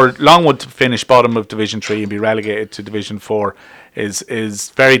 But for Longwood to finish bottom of Division 3 and be relegated to Division 4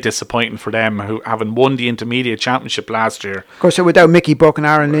 is very disappointing for them, who having won the intermediate championship last year. Of course, without Mickey Buck and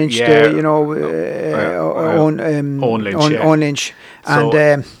Aaron Lynch, Owen Lynch.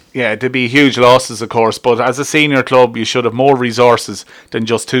 And there'd be huge losses, of course, but as a senior club you should have more resources than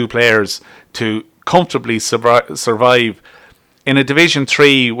just two players to comfortably survive in a Division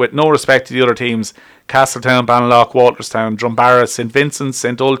 3 with no respect to the other teams. Castletown, Ballinlough, Walterstown, Drumbarra, St Vincent's,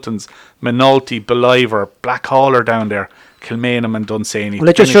 St Ultans, Minolty, Beliver, Blackhall are down there, Kilmainham and Dunsany. Well,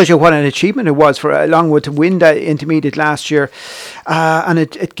 it just shows you what an achievement it was for Longwood to win that intermediate last year, and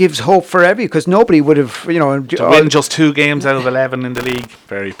it gives hope for because nobody would have, to win just 2 games out of 11 in the league,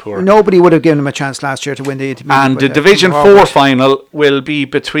 very poor. Nobody would have given them a chance last year to win the intermediate. And the Division 4 final will be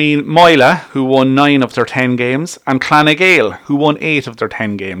between Moyla, who won 9 of their 10 games, and Clanagale, who won 8 of their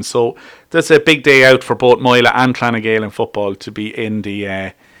 10 games. So that's a big day out for both Moyla and Clanagale in football to be in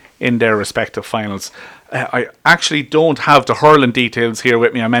their respective finals. I actually don't have the hurling details here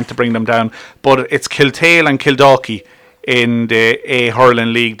with me. I meant to bring them down, but it's Kiltale and Kildalkey in the A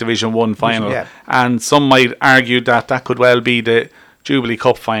Hurling League Division 1 final, and some might argue that could well be the Jubilee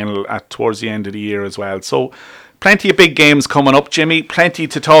Cup final towards the end of the year as well. So plenty of big games coming up, Jimmy. Plenty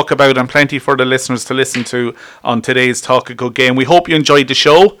to talk about and plenty for the listeners to listen to on today's Talk a Good Game. We hope you enjoyed the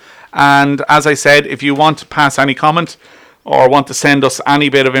show, and as I said, if you want to pass any comment or want to send us any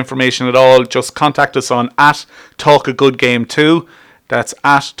bit of information at all, just contact us on @TalkAGoodGame2. That's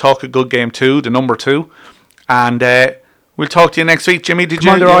 @TalkAGoodGame2, the number 2. And we'll talk to you next week. Jimmy,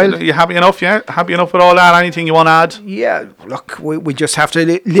 you happy enough? Yeah? Happy enough with all that? Anything you want to add? Yeah, look, we just have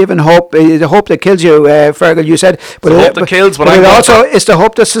to live in hope. The hope that kills you, Fergal, you said. But the hope that kills, but it's the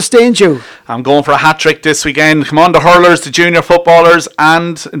hope that sustains you. I'm going for a hat-trick this weekend. Come on, the hurlers, the junior footballers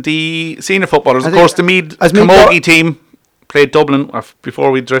and the senior footballers. Of course, the Meath Camogie team played Dublin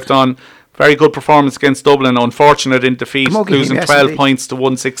before we drift on. Very good performance against Dublin. Unfortunate in defeat, losing 12 points to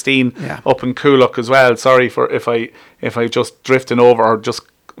 116 up in Coolock as well. Sorry for if I just drifting over or just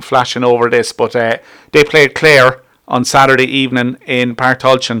flashing over this, but they played Clare on Saturday evening in Park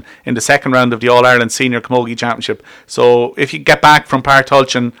Tulchin in the second round of the All-Ireland Senior Camogie Championship. So if you get back from Croke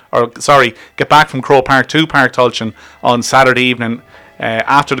Park to Park Tulchin on Saturday evening,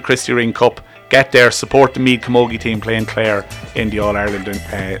 after the Christy Ring Cup. Get there, support the Meath Camogie team playing Clare in the All-Ireland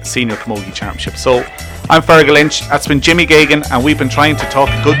Senior Camogie Championship. So I'm Fergal Lynch, that's been Jimmy Geoghegan, and we've been trying to talk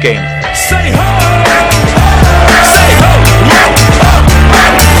a good game. Say ho!